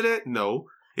black president? No.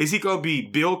 Is he going to be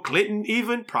Bill Clinton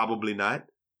even? Probably not.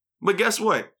 But guess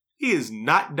what? He is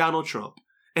not Donald Trump.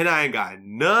 And I ain't got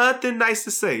nothing nice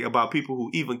to say about people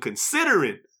who even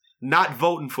considering not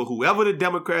voting for whoever the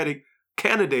Democratic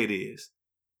candidate is.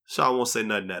 So I won't say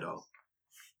nothing at all.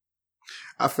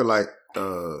 I feel like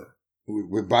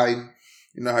with Biden,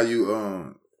 you know how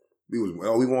you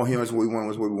we want him, that's what we want,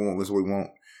 that's what we want, that's what we want.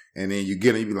 And then you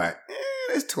get him, you be like,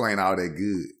 this toy ain't all that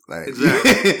good. Like,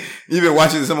 exactly. You been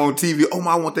watching some on TV, oh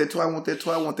my, I want that toy, I want that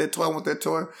toy, I want that toy, I want that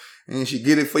toy. And then she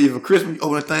get it for you for Christmas, you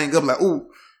open the thing up like, ooh,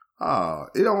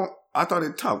 it don't, I thought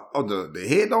it top, the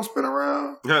head don't spin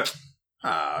around?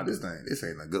 This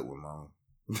ain't a good one, Mom.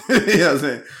 You know what I'm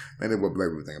saying? Man, that's what black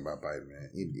people think about Biden, man.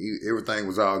 Everything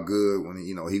was all good when,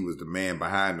 he was the man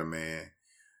behind the man.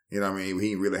 You know what I mean?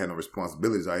 He really had no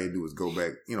responsibilities. All he had to do was go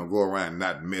back, go around and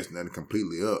not mess nothing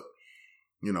completely up.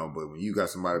 But when you got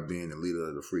somebody being the leader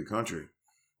of the free country,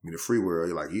 the free world,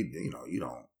 you're like, you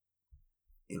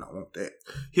don't want that.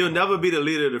 He'll never be the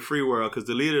leader of the free world because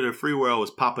the leader of the free world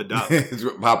was Papa Doc. It's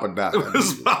Papa Doc. It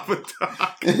was Papa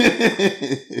Doc.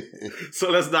 So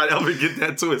let's not ever get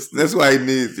that twisted. That's why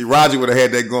Roger would have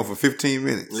had that going for 15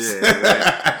 minutes.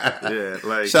 Yeah,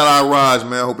 like shout out Raj,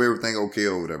 man. I hope everything okay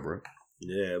over there, bro.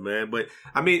 Yeah, man. But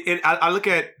I mean, I look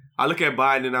at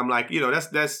Biden and I'm like,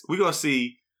 that's we're gonna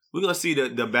see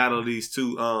the battle of these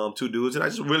two dudes,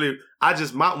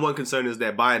 and my one concern is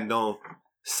that Biden don't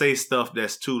say stuff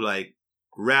that's too like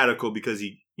radical because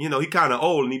he kind of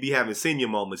old and he be having senior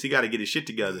moments. He got to get his shit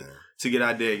together to get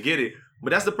out there and get it.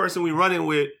 But that's the person we running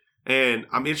with, and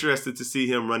I'm interested to see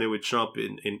him running with Trump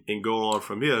and go on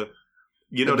from here.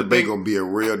 The debate gonna be a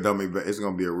real dumb. It's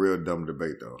gonna be a real dumb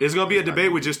debate though. It's gonna be a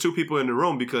debate with just two people in the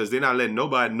room because they're not letting no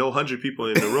 100 people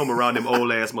in the room around them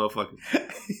old ass motherfuckers.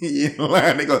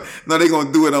 They're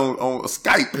gonna do it on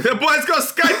Skype. Boy, it's gonna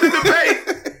Skype the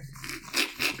debate.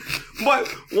 But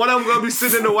one of them gonna be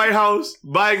sitting in the White House.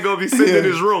 Biden gonna be sitting in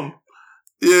his room.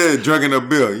 Yeah, drinking a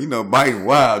beer. Biden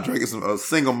wild, drinking some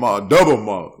single malt, double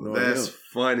malt. That's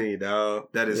funny, dog.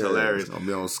 That is hilarious. It's gonna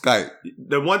be on Skype.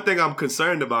 The one thing I'm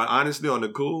concerned about, honestly, on the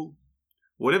cool,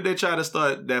 what if they try to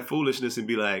start that foolishness and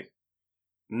be like,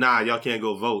 nah, y'all can't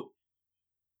go vote.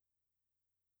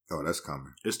 Oh, that's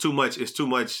coming. It's too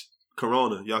much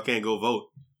corona. Y'all can't go vote.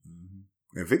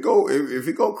 If it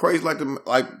go crazy like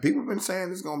people have been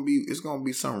saying, it's gonna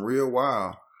be something real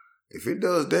wild. If it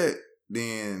does that,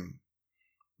 then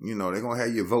they're gonna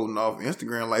have you voting off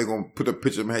Instagram. Like, gonna put a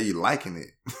picture of them, have you liking it,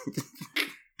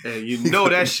 and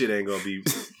that shit ain't gonna be.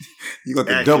 You got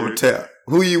the double tap.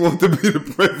 Who you want to be the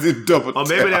president? Double tap. Or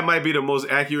maybe that might be the most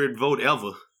accurate vote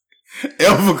ever.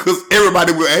 Because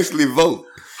everybody will actually vote.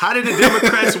 How did the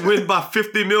Democrats win by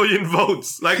 50 million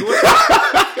votes? Like what?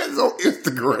 It's on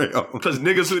Instagram. Because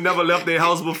niggas who never left their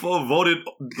house before voted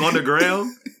on the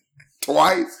ground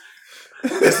twice.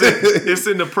 It's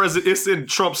in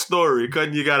Trump's story.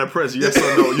 Couldn't you gotta press yes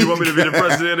or no? You want me to be the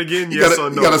president again? Yes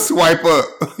or no? You gotta swipe up.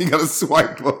 You gotta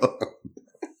swipe up.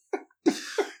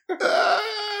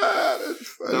 That's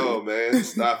funny. No, man,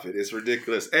 stop it. It's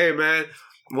ridiculous. Hey, man.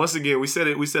 Once again, we said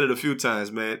it a few times,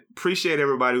 man. Appreciate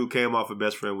everybody who came off of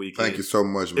Best Friend Weekend. Thank you so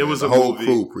much, man. It was the a whole movie.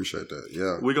 crew. Appreciate that.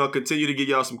 Yeah. We're going to continue to give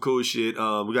y'all some cool shit.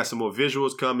 We got some more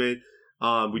visuals coming.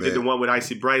 We did the one with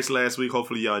Icy Bryce last week.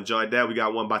 Hopefully y'all enjoyed that. We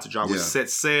got one about to drop with Set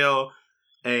Sail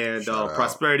and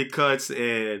Prosperity Cuts.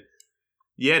 And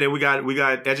then we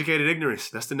got Educated Ignorance.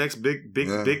 That's the next big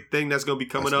thing that's going to be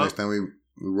coming up. Next time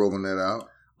we rolling that out.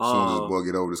 As soon as this boy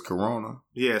get over this corona.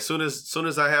 Yeah, as soon as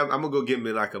I'm gonna go get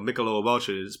me like a Michelob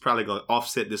Ultra. It's probably gonna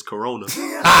offset this corona.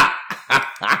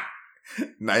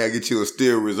 Now I get you a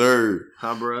Steel Reserve.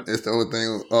 Huh, bro? That's the only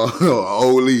thing.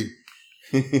 Oli.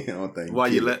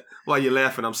 While you're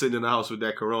laughing, I'm sitting in the house with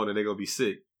that corona. They're gonna be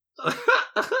sick.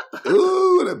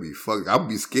 Ooh, that'd be fucking. I'll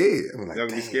be scared. I'm like,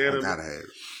 be scared. I gotta have it.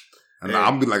 And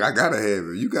I'll be like, I gotta have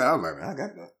it. I'm like, man, I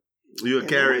got that. You'll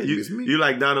carry you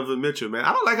like Donovan Mitchell, man.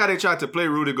 I don't like how they tried to play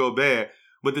Rudy Gobert,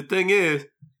 but the thing is,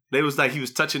 they was like he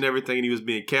was touching everything and he was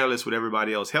being careless with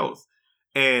everybody else's health.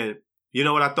 And you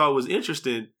know what I thought was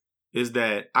interesting is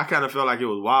that I kind of felt like it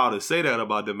was wild to say that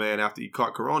about the man after he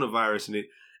caught coronavirus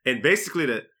and basically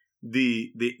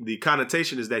the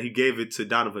connotation is that he gave it to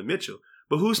Donovan Mitchell.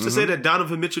 But who's to say that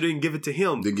Donovan Mitchell didn't give it to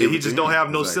him? And he just don't have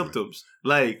no symptoms.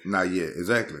 Like not yet,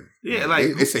 exactly. Yeah,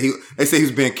 like they say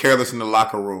he's being careless in the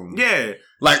locker room. Yeah.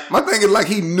 Like my thing is like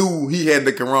he knew he had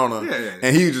the corona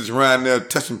and he was just around there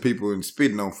touching people and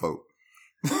spitting on folk.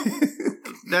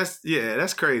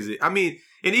 That's crazy. I mean,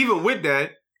 and even with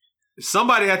that,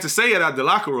 somebody had to say it out the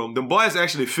locker room. Them boys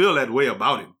actually feel that way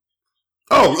about him.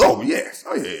 Oh yes.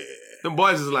 Oh yeah. Them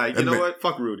boys is like, you know what?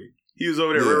 Fuck Rudy. He was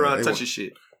over there running around touching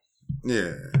shit.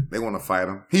 Yeah, they want to fight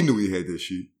him. He knew he had this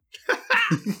shit.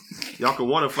 Y'all can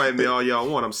want to fight me all y'all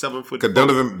want. I'm 7 foot. Cause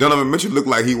Donovan Mitchell looked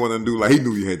like he wanted to do like he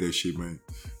knew he had that shit, man.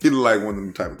 He looked like one of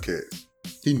them type of cats.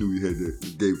 He knew he had that.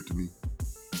 He gave it to me.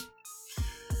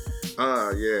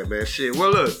 Yeah, man. Shit.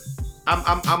 Well, look,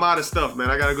 I'm out of stuff,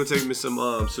 man. I gotta go take me some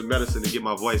medicine to get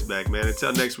my voice back, man.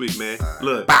 Until next week, man.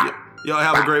 Look, y'all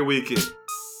have a great weekend.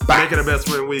 Make it a best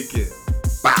friend weekend.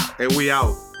 And we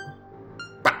out.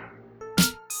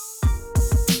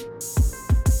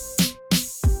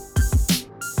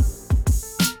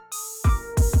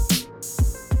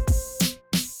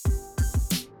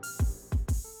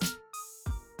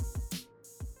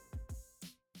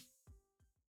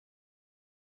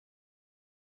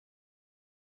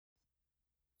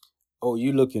 Oh,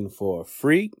 you looking for a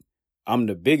freak? I'm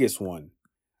the biggest one.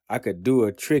 I could do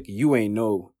a trick you ain't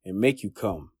know and make you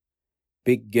come.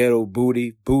 Big ghetto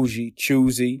booty, bougie,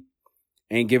 choosy.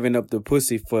 Ain't giving up the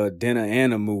pussy for a dinner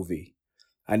and a movie.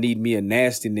 I need me a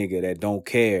nasty nigga that don't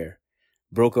care.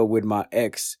 Broke up with my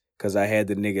ex cause I had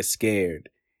the nigga scared.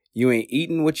 You ain't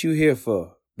eating what you here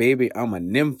for. Baby, I'm a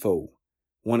nympho.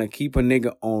 Wanna keep a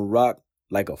nigga on rock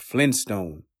like a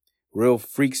Flintstone. Real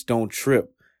freaks don't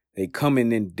trip. They come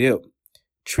in and dip.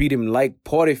 Treat him like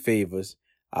party favors.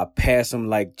 I pass him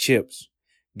like chips.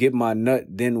 Get my nut,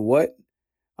 then what?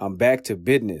 I'm back to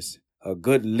business. A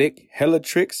good lick, hella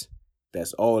tricks.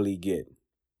 That's all he get.